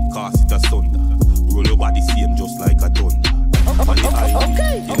bumper, cast it asunder. Roll your body same just like a thunder. On the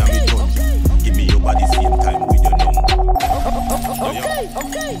highway, in a me thunder. Give me your body same time with your number. Okay.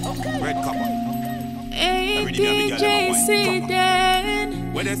 Red copper. Hey, DJ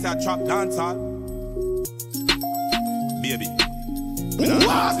Sedan. When they say trap dancehall, baby.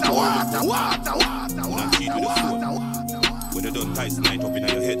 Water. When you done Tyson night up in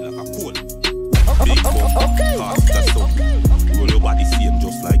your head like a coal. Big bump, cast the sun. Roll your body same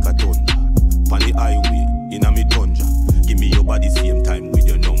just like a thunder. On the highway, in a me dungeon. Give me your body same time with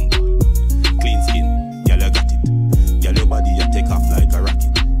your number. Clean skin, y'all got it. Y'all your body you take off like a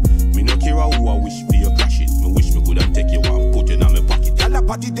rocket. Me no care who I wish for your crash it. Me wish me coulda take you and put you in my pocket. Y'all a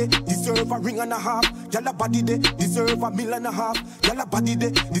body they deserve a ring and a half. Y'all a body they deserve $1.5 million. Y'all a body they,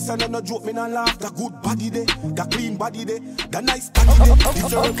 this a no joke, me no laugh. The good body they, the clean body they, the nice body they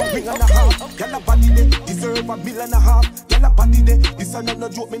deserve a ring and a half. Y'all a body they deserve $1.5 million. Y'all a body they, this a no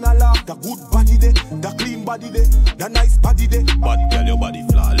joke, me no laugh. The good body they, the clean body they, the nice body they. Bad girl, your body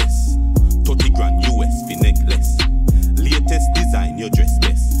flawless. 30 grand US for necklace. Latest design, your dress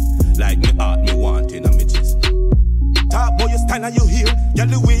best. Like me heart, me want in a me chest. Talk about your style and your hair. Girl,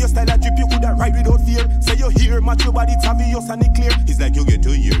 the way your style a drip, you coulda ride without fear. Say your hair match your body, it's obvious and it clear. It's like you get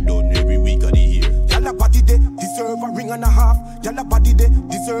your hair done every week of the year. Y'all a body they deserve a ring and a half. Y'all a body they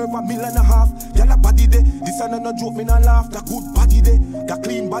deserve $1.5 million. Y'all a body they, this a no joke, me no laugh. The good body they, the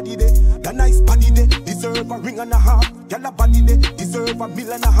clean body they, the nice body they deserve a ring and a half. Y'all a body they deserve $1.5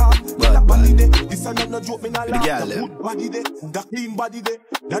 million. Y'all a body they, this a no joke, me no laugh. The good body they, the clean body they,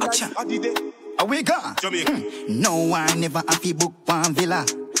 the nice body they. We gone. No, I never have to book one villa.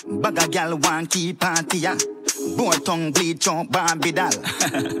 Bag a gal one key party ya. Boy tongue bleed chomp Barbie doll.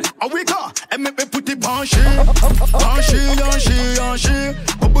 We gone. And make me put it on she. On she.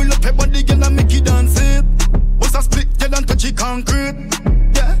 Bubble up her body girl and make it dance it. Bust a split girl and touch it concrete.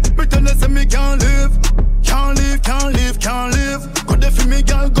 Yeah, me tell her say me can't live. Can't live. Go there for me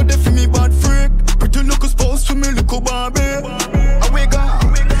girl, go there for me bad freak. Pretty look spouse for me look Barbie. We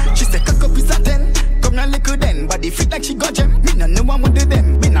gone. She say cock up is a 10. Come now little then. Body fit like she got gem. Me no know one with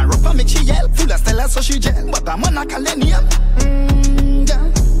them. Me na rough and make she yell. Full of style so she gel. But I'm on a calendar. Yeah.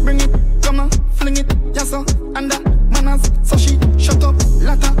 Bring it, come on, fling it. Yeah so, under manners. So she shut up.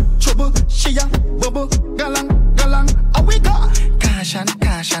 Lata, trouble. She a bubble. Galang. We go.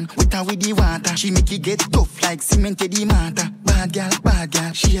 Caution. With her with the water. She make it get tough like cement the matter. Bad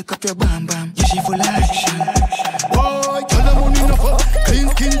girl, shake up your bam bam. Yeah, she full of action. Boy, tell them money enough up. Clean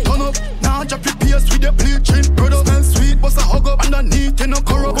skin turn up. Now drop your PS with the bleaching product. Smell sweet, bust a hug up underneath, you know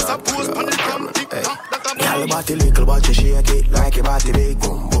corrupt. Bust a post on the cam, tick tock. Girl, body little, but you shake it like your body big.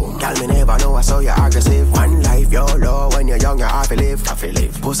 Boom boom. Girl, me never know I saw you aggressive. One life, YOLO. When you're young, you have to live.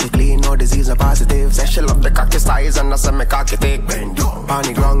 Pussy clean, no disease, no positive. Say she love the cocky size and I say me cocky thick. Bend down. On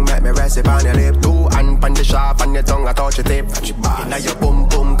the ground, make me rest it on your lip. Two and pan the sharp on your tongue, I touch your tip. Inna your boom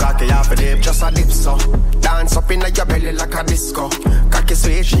boom, cocky half a dip. Just a dip so. Dance up inna your belly like a disco. Cocky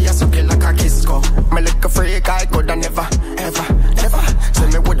sweet, she a suck it like a kisco. Me like a freak, I coulda never, ever, never. Say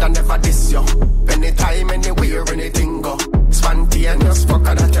me woulda never diss you. Anytime, anywhere, anything go. Spontaneous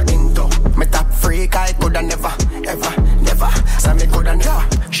fucker that you're into. Me top freak, I coulda never, ever, never. Say me coulda never.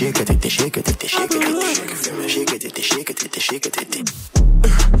 Shake it, shake it, shake it, shake it, shake it, shake it, shake it.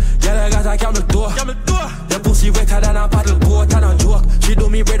 Girl, I got a camel door. The pussy wetter than a paddle boat and a joke. She do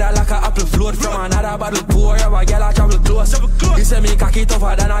me brother like a apple float from another bottle pour. Yeah, my girl I travel close. You say me cocky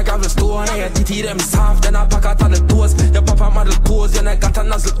tougher than a gravel stone. And your titty them soft, then I pack out on the toes. Your papa model pose, you know got a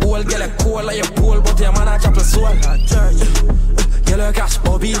nozzle hole. Girl, a cold like your pole, but your man a chapel soul. Girl, you catch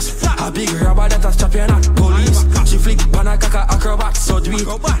obese. A big rubber that a strap you not police. She flick pan a caca acrobat, so do it.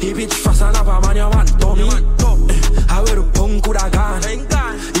 The bitch fast and have a man, you want dummy. I wear the punk coulda gone.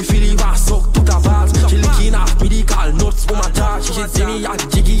 If you leave her suck to the balls. She licking off medical notes for my charge. She see me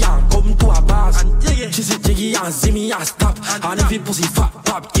and jiggy and come to her bars. She see jiggy and see me and stop. And if you pussy fat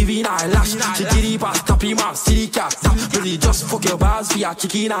pop, giving her a lash. She did it past stop him off, see the cat stop. Really just fuck your bars for your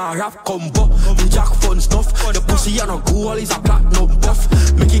chicken and rap combo. The jack fun stuff. The pussy and a goal is a platinum buff.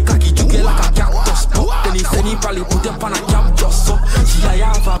 Make it cocky juggle like a cactus puff. Then he said he probably put up on a cap just so. She a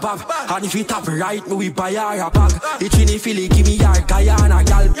have a bag. And if you tap right, me we buy her a bag. It's really feel it, give me your Guyana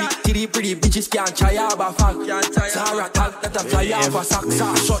gal. Big titty pretty bitches can't try her a fag. Sarah tag that a fly off a sack.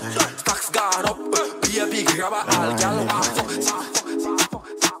 Shot, stacks gone up. Be a big rubber all gal.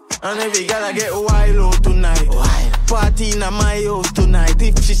 And every girl I get wild out tonight. Party in my house tonight.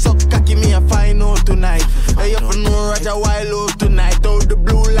 If she suck cocky, me a find out tonight. I up know Roger wild out tonight. Out the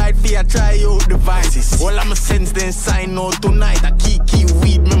blue light, fear try out the vices. All I'm a sense then sign out tonight. A key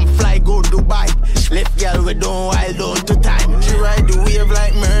weed, me fly go Dubai. Left girl we don't wild out to time. She ride the wave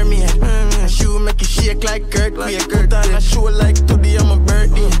like mermaid. She make it shake like Kurt. Be a Kurt on a show like today I'm a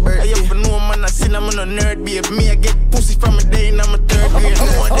birthday. I up know man I sin I'm on a nerd babe. Me I get pussy from a day and I'm a third grade. No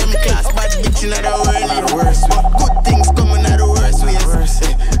one them class bad bitch in the world. Good things coming out the worst ways.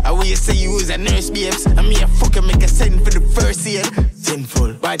 I will say you was a nurse babes. And me a fucker make a send for the first year.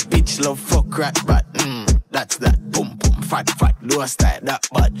 Sinful, bad bitch love fuck rat bat. That's that, boom boom, fat, do a style, that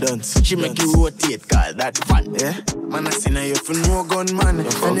bad dance. She make you rotate, call that fun, yeah? Man, I seen her, you for no gun, man. And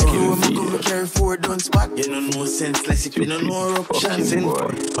if you want me go carry 4 guns back, you don't know sense, less if you don't know options.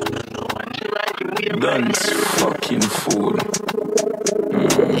 Guns, fucking fool.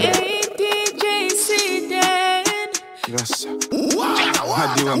 Hey, DJ, sit down. Yes.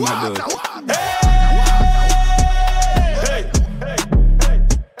 What do you want, my dog?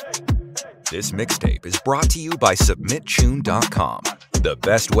 This mixtape is brought to you by SubmitTune.com, the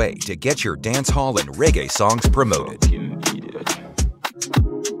best way to get your dancehall and reggae songs promoted.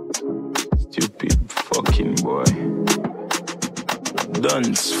 Stupid fucking boy.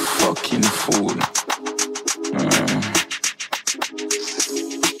 Dunce fucking fool.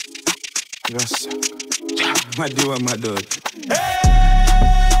 Yes. What do you want, my dog?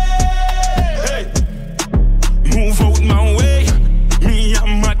 Hey! Move out my way. Me,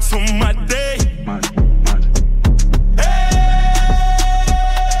 I'm mad so mad day.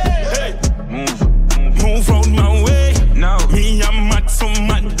 Hey! Move out my way. Now. Me, I'm mad so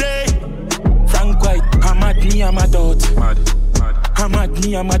mad day. Frank White, I'm at me, I'm a dot. I'm at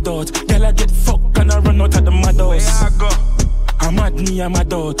me, I'm a dot. Girl, I get fucked and I run out of the mad house. I'm at me, I'm a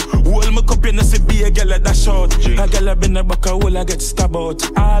dot. Hold my cup in the CB, a girl at that short. A girl I been a back a hole, I get stabbed out.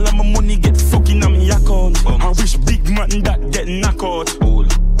 All of my money get fucking on me account. I wish big man that get knocked out.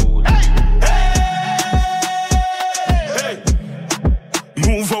 Hey!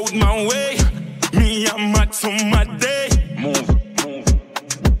 Move out my way. Me, I'm mad so mad day. Move.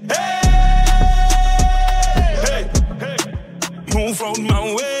 Hey! Move out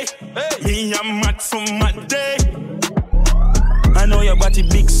my way. Me, I'm mad so mad day. I know your body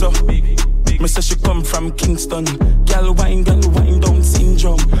big, so me say she come from Kingston. Girl wine down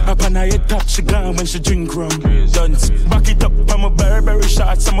syndrome. Up on her head top, she gone when she drink rum. Dance, back it up, I'm a Burberry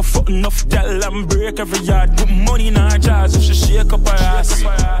shots. I'm a foot enough, girl, I'm break every yard. Put money in her jars, if she shake up her ass.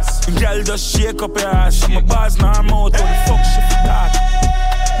 Girl just shake up her ass. I'm a bars now, I'm out, how the fuck she for that?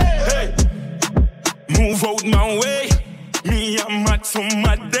 Hey, move out my way. Me I'm mad some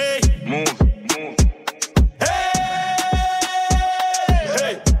mad day. Move.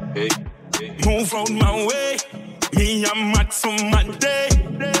 Hey. Move out my way. Me I'm mad some mad day.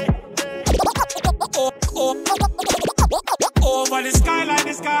 Over the sky like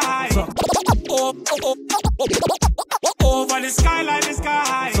the sky. Over the sky like the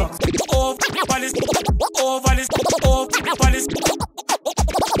sky.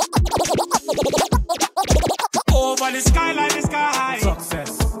 Over the sky like the sky.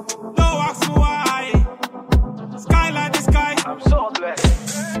 Success. No ask me why. Sky like the sky. I'm so blessed.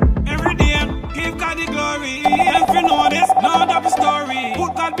 Every day, give God the glory. If you know this, know the story.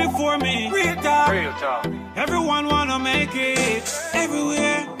 Put God before me. Real talk. Real talk. Everyone wanna make it.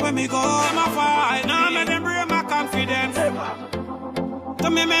 Everywhere when me go, I'm a fight. Now let them bring my confidence. To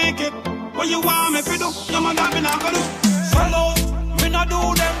me make it. What you want me to do? No man that me not gonna do. Swallow. Me not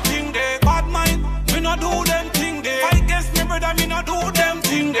do them thing they. Bad mind. Me not do them thing they. Fight against me brother. Me not do them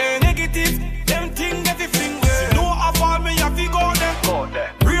thing they. Negative. Them thing get the finger. No fall me have to go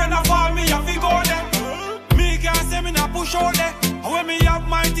there. Rain a fall me have to go there. Me can't say me not push out there. When me have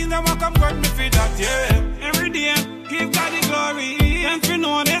my things, them a come grab me for that, yeah. Every day, give God the glory. And if you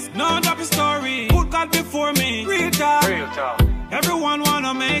know this, know the story. Put God before me, real talk. Real talk. Everyone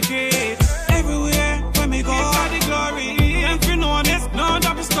wanna make it. Everywhere when me go, give God the glory. And if you know this, know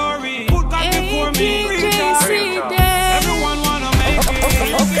the story. Put God before me, real talk. Everyone wanna make it.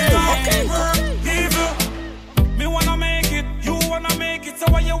 Evil. Me wanna make it, you wanna make it. So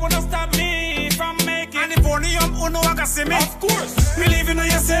why you wanna stop me from making it? And if only I'm uno, I can see me. Of course. Believe in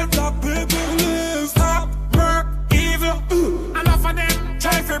yourself, black people live. Stop, work, evil. Enough of them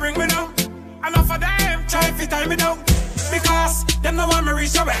try to bring me down. Enough of them try to tie me down. Because them no want me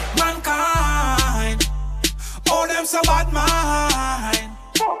reach away. Mankind, all them so bad mind.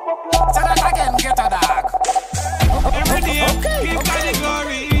 Say that again, get a dog. Every day, give God the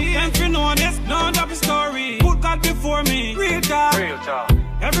glory. And if you know this, know the story. Put God before me, real talk. Real talk.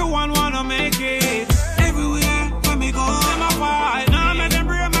 Everyone wanna make it. Everywhere when me go, I'm a fight. Now let them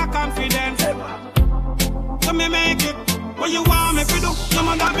bring my confidence. So me make it. What you want me to do? No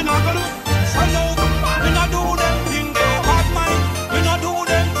man that me not gonna do. Swallow. Me not do them thing they. Bad mind. Me not do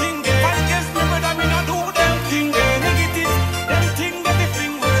them thing they. Fight against me brother. Me not do them thing they. Negative. Them thing that the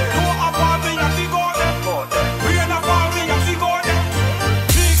finger. No apart me have to go there. Rain apart me have to go there.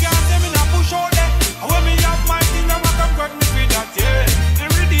 Me can't say me not push out there. When me have my thing, them a come grab me for that, yeah.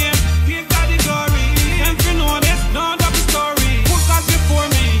 Every day, give God the glory. And if you know this, know the story. Put God before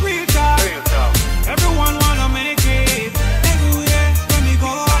me, real talk. Everyone wanna make it. Everywhere when me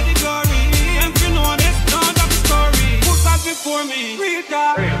go, God the glory. And if you know this, know the story. Put God before me, real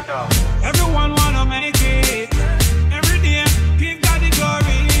talk. Everyone wanna make it. Every day, give God the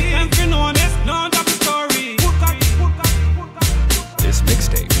glory. And if you know this, know the story. Put God. This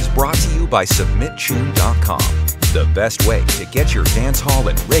mixtape is brought to you by SubmitTune.com, the best way to get your dancehall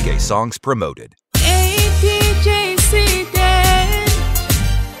and reggae songs promoted. ATJC Dan.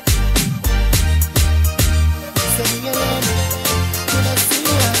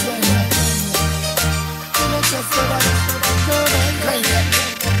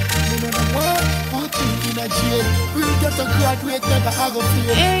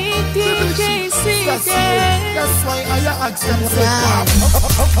 ATJC Dan. That's why I asked them.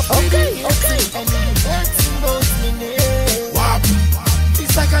 Okay.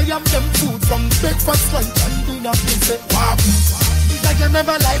 It's like I am them food from breakfast, lunch, and dinner. Me say, wap. It's like I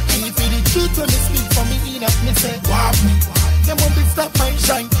never like me. For the truth when they speak for me, enough. Me say, wap. Them won't be stop my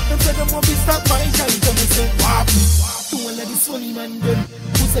shine. Them say them won't be stop my shine. So me say, wap. Don't let this funny man them.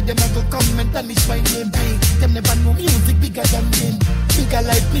 Who said them I go come and tarnish my name? Hey, them never know music bigger than them. Bigger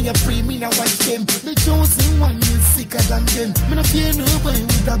like me a free, me now watch them. The chosen one is sicker than them. Me no fear nobody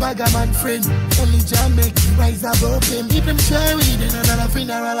with a bag of man friend. Only Jah make you rise above them. If them try with then another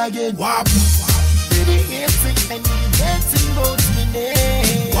funeral again. Wap. Baby, everything and the dancing goes me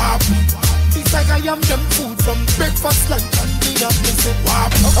name. Wap. It's like I am them food from breakfast, lunch, and dinner. Me say,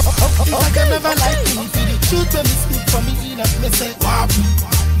 wap. It's like I never like me. For the truth when me speak for me enough. Me say, wap.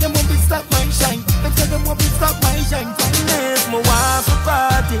 Them won't be stop my shine. Them say them won't be stop my shine. If my wife a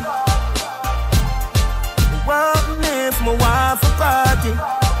party, if my wife a party,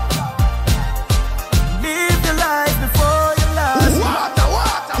 live your life before you last.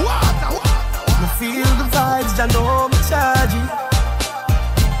 Me feel the vibes, I know me charge it.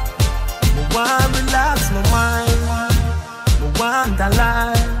 Me want relax my mind, me want a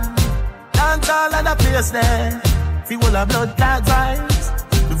life. Dance all of the place there, feel a blood clot vibes.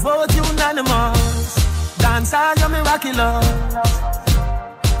 The vote unanimous. Dance all your miraculous.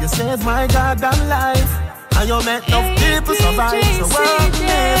 You saved my goddamn life. I And you make enough people survive. So what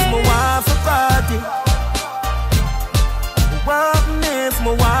if my wife a party? What if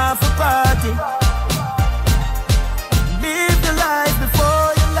my wife a party? Live the life before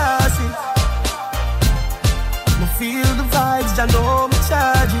you lost it. Me feel the vibes, I know me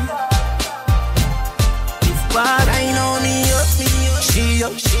charge it. If what I know me up, she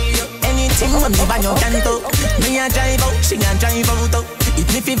up. Anything when me bang out and talk. Me a drive out, she a drive out.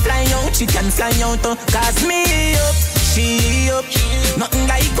 If me fly out, she can fly out. Cause me up, she up. Nothing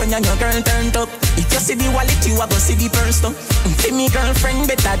like when your girl turned up. If you see the wallet, you a go see the purse. See me girlfriend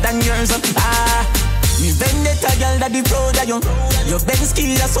better than yours. Me vendetta girl that the proud of you. Your Benz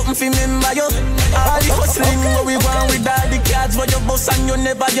key or something for remember you. All the hustling where we want with all the cards for your boss and you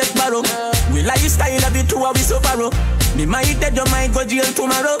never get borrow. We lifestyle of it too, we so borrow. Me might dead, you might go jail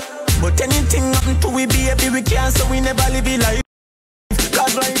tomorrow. But anything happen to we baby, we can't, so we never live it life.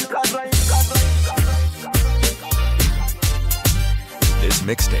 This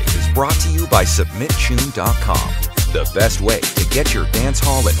mixtape is brought to you by SubmitTune.com, the best way to get your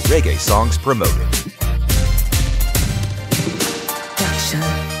dancehall and reggae songs promoted.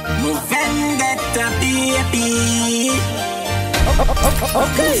 Vendetta baby.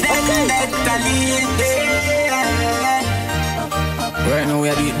 Vendetta lady. Right now we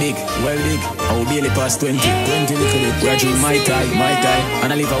are doing big, well big. I will barely past 20 little bit. We are doing my time,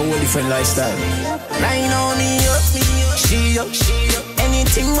 and I live a whole different lifestyle. Right now me up, she up.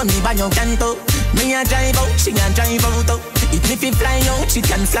 Anything when me bang out and talk. Me a drive out, she a drive out. If me fly out, she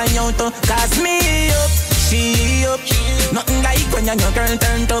can fly out. Cause me up, she up. Nothing like when your girl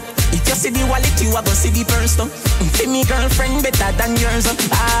turned up. If you see the wallet, you a go see the purse. See me girlfriend better than yours.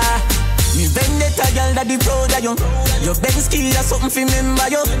 Me vendetta girl that the proud of you. Your Benz key or something for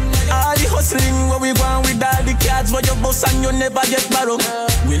remember you. All the hustling where we want with all the cards for your boss and you never get borrow.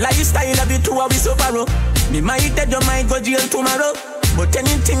 We lifestyle of it too, we so borrow. Me might dead, you might go jail tomorrow. But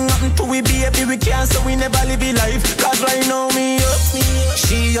anything happen to we baby, we can't, so we never live it life. Cause right now me up,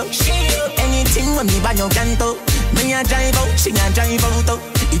 she up. Anything when me bang out and talk. Me a drive out, she a drive out.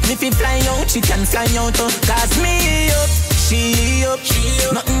 If me fly out, she can fly out. Cause me up, she up.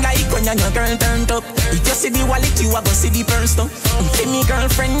 Nothing like when your girl turned up. If you see the wallet, you a go see the purse. See me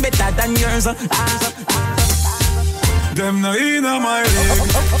girlfriend better than yours. Them no inna my leg.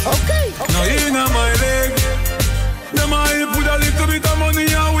 No inna my leg. Them I put a little bit of money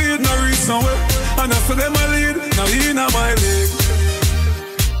and weed no reach somewhere. And after them I lead, no inna my leg.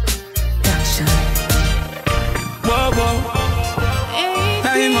 Whoa, whoa.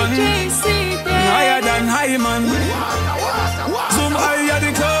 Hey man, higher than high man. Zoom higher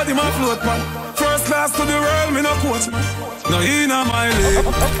the cloud in my float man. First class to the world, me no coach man. No inna my leg.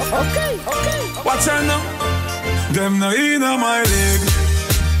 Watch out now. Them no inna my leg.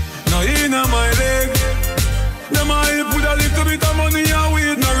 No inna my leg. Them I put a little bit of money and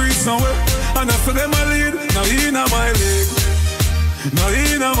weed no reach somewhere. And after them I lead, no inna my leg. No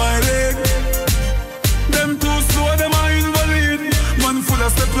inna my leg. Them too slow, them I invalid. Man full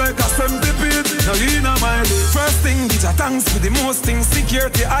of step like a centipede. No inna my leg. First thing, get a thanks for the most things.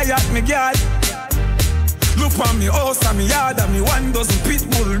 Security, I at me guard. Look on me house and me yard and me 1 dozen pit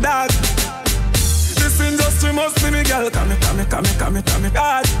bull dog. This industry must be me girl. Come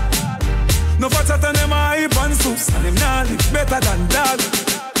God. No fatter than them a hype and soups. And them nah live better than dog.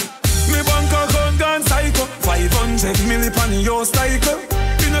 Me bank account gone cycle. 500 million on your cycle.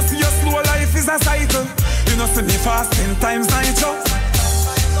 You know see your slow life is a cycle. You know see me fast 10 times night show.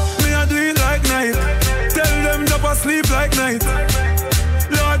 Me a do it like night. Tell them to sleep like night.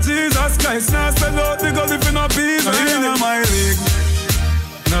 Lord Jesus Christ, now sell out the girl if you no peace. No inna my leg.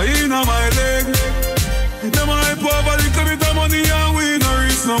 No inna my leg. Them a hype over little bit of money and we no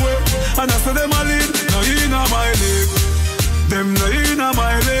reach nowhere. And after them a lead, no inna my leg. Them no inna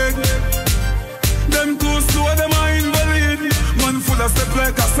my leg. Them too slow, them a invalid. Man full of step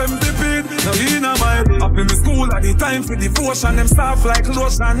like a centipede. No inna my leg. Up in the school at the time for devotion. Them soft like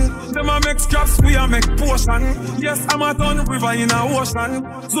lotion. Them a make scraps, we a make potion. Yes, I'm a ton river in a ocean.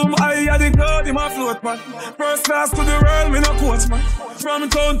 Zoom high at the cloud, in my float man. First class to the world, me no coach man. From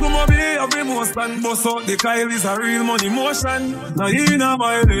town to Mobile, every most man. Bust out the Kyle is a real money motion. No inna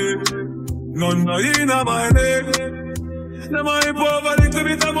my leg. No inna my leg. Them a hype over little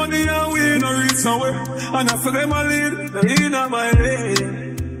bit of money and we no reach somewhere. And after them a lead, no inna my leg.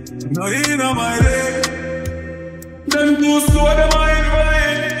 No inna my leg. Them too slow, them a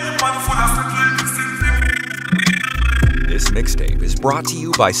invalid. Man full of step like This mixtape is brought to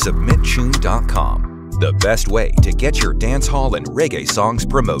you by SubmitTune.com, the best way to get your dancehall and reggae songs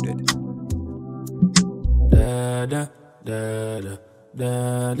promoted. Da da da da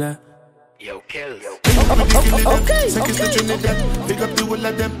da da. Yo, kill. Okay. Seconds to Trinidad, pick up the whole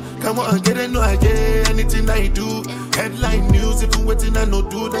of them. Come on, get it, no, I get anything I do. Headline news, if you waiting, I no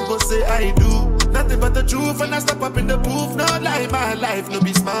do, then go say I do. Nothing but the truth, and I step up in the booth. No lie, my life, no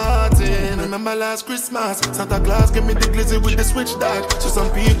be smartin'. Remember last Christmas, Santa Claus gave me the glizzy with the switch dog. So some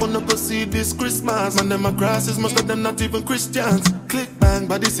people no go see this Christmas. Man, them a grasses, most of them not even Christians. Click bang,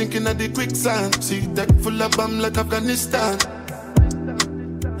 body sinking at the quicksand. See tech full of bomb like Afghanistan.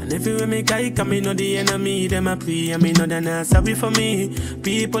 And everywhere me guy come, me know the enemy, them a play, and me know they're not sorry for me.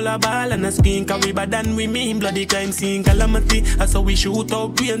 People are ball and a screen, cause we bad than we mean. Bloody crime scene, calamity. That's how we shoot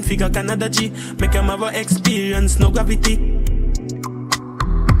out brain, figure Canada G. Make them have a experience, no gravity.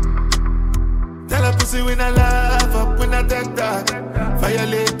 Tell a pussy when I laugh up, when I dead dog.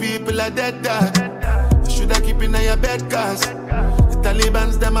 Violate people are dead dog. You shoulda keep in your bed, cause the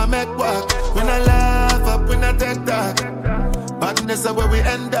Taliban's them a make walk. When I laugh up, when I dead dog. Badness is where we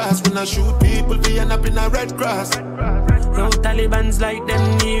end us. When I shoot people, we end up in a red cross. No Taliban's like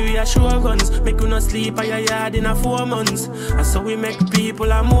them near reassure guns. Make you not sleep at your yard in a 4 months. And so we make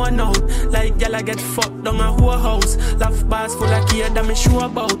people a more out. Like y'all get fucked down a whole house. Laugh bars full of care that me sure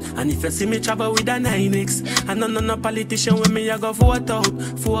about. And if you see me travel with a 9X, and no politician with me I go vote out.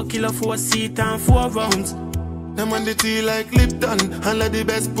 4 kilo, 4 seat and 4 rounds. Them on the tea like Lipton. And like the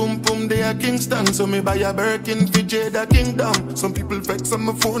best boom boom they are Kingston. So me buy a Birkin for Jada Kingdom. Some people vex on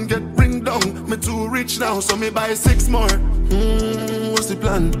my phone get ring down. Me too rich now so me buy 6 more. What's the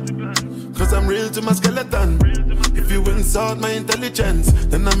plan? Cause I'm real to my skeleton. If you insult my intelligence,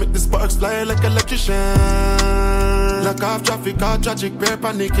 then I make the sparks fly like electrician. Lock off traffic, all tragic, bear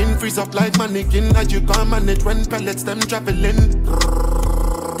panicking. Freeze up like mannequin. As you can't manage when pellets them traveling.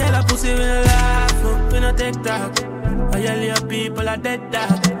 Tell a pussy we no laugh, we no take talk. All your people are dead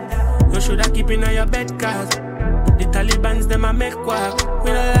dog. You shoulda keep in your bed, cause the Taliban's them a make quack.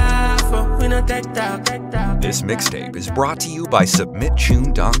 We no laugh, we no take talk. This mixtape is brought to you by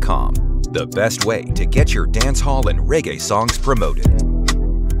SubmitTune.com, the best way to get your dancehall and reggae songs promoted.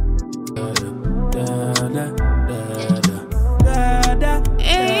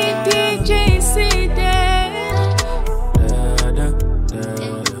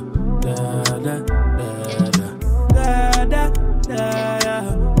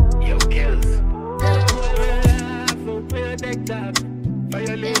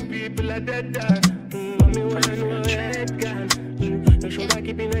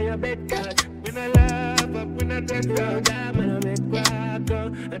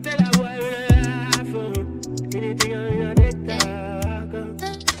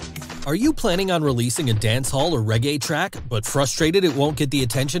 Are you planning on releasing a dancehall or reggae track, but frustrated it won't get the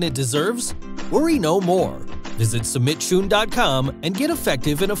attention it deserves? Worry no more. Visit SubmitTune.com and get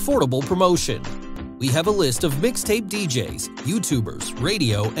effective and affordable promotion. We have a list of mixtape DJs, YouTubers,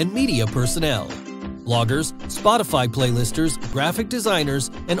 radio, and media personnel, bloggers, Spotify playlisters, graphic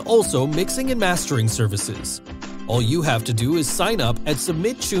designers, and also mixing and mastering services. All you have to do is sign up at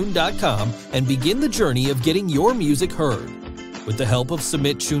SubmitTune.com and begin the journey of getting your music heard. With the help of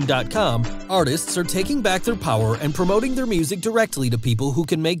SubmitTune.com, artists are taking back their power and promoting their music directly to people who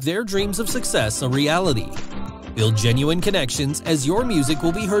can make their dreams of success a reality. Build genuine connections as your music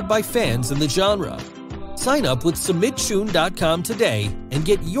will be heard by fans in the genre. Sign up with SubmitTune.com today and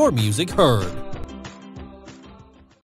get your music heard.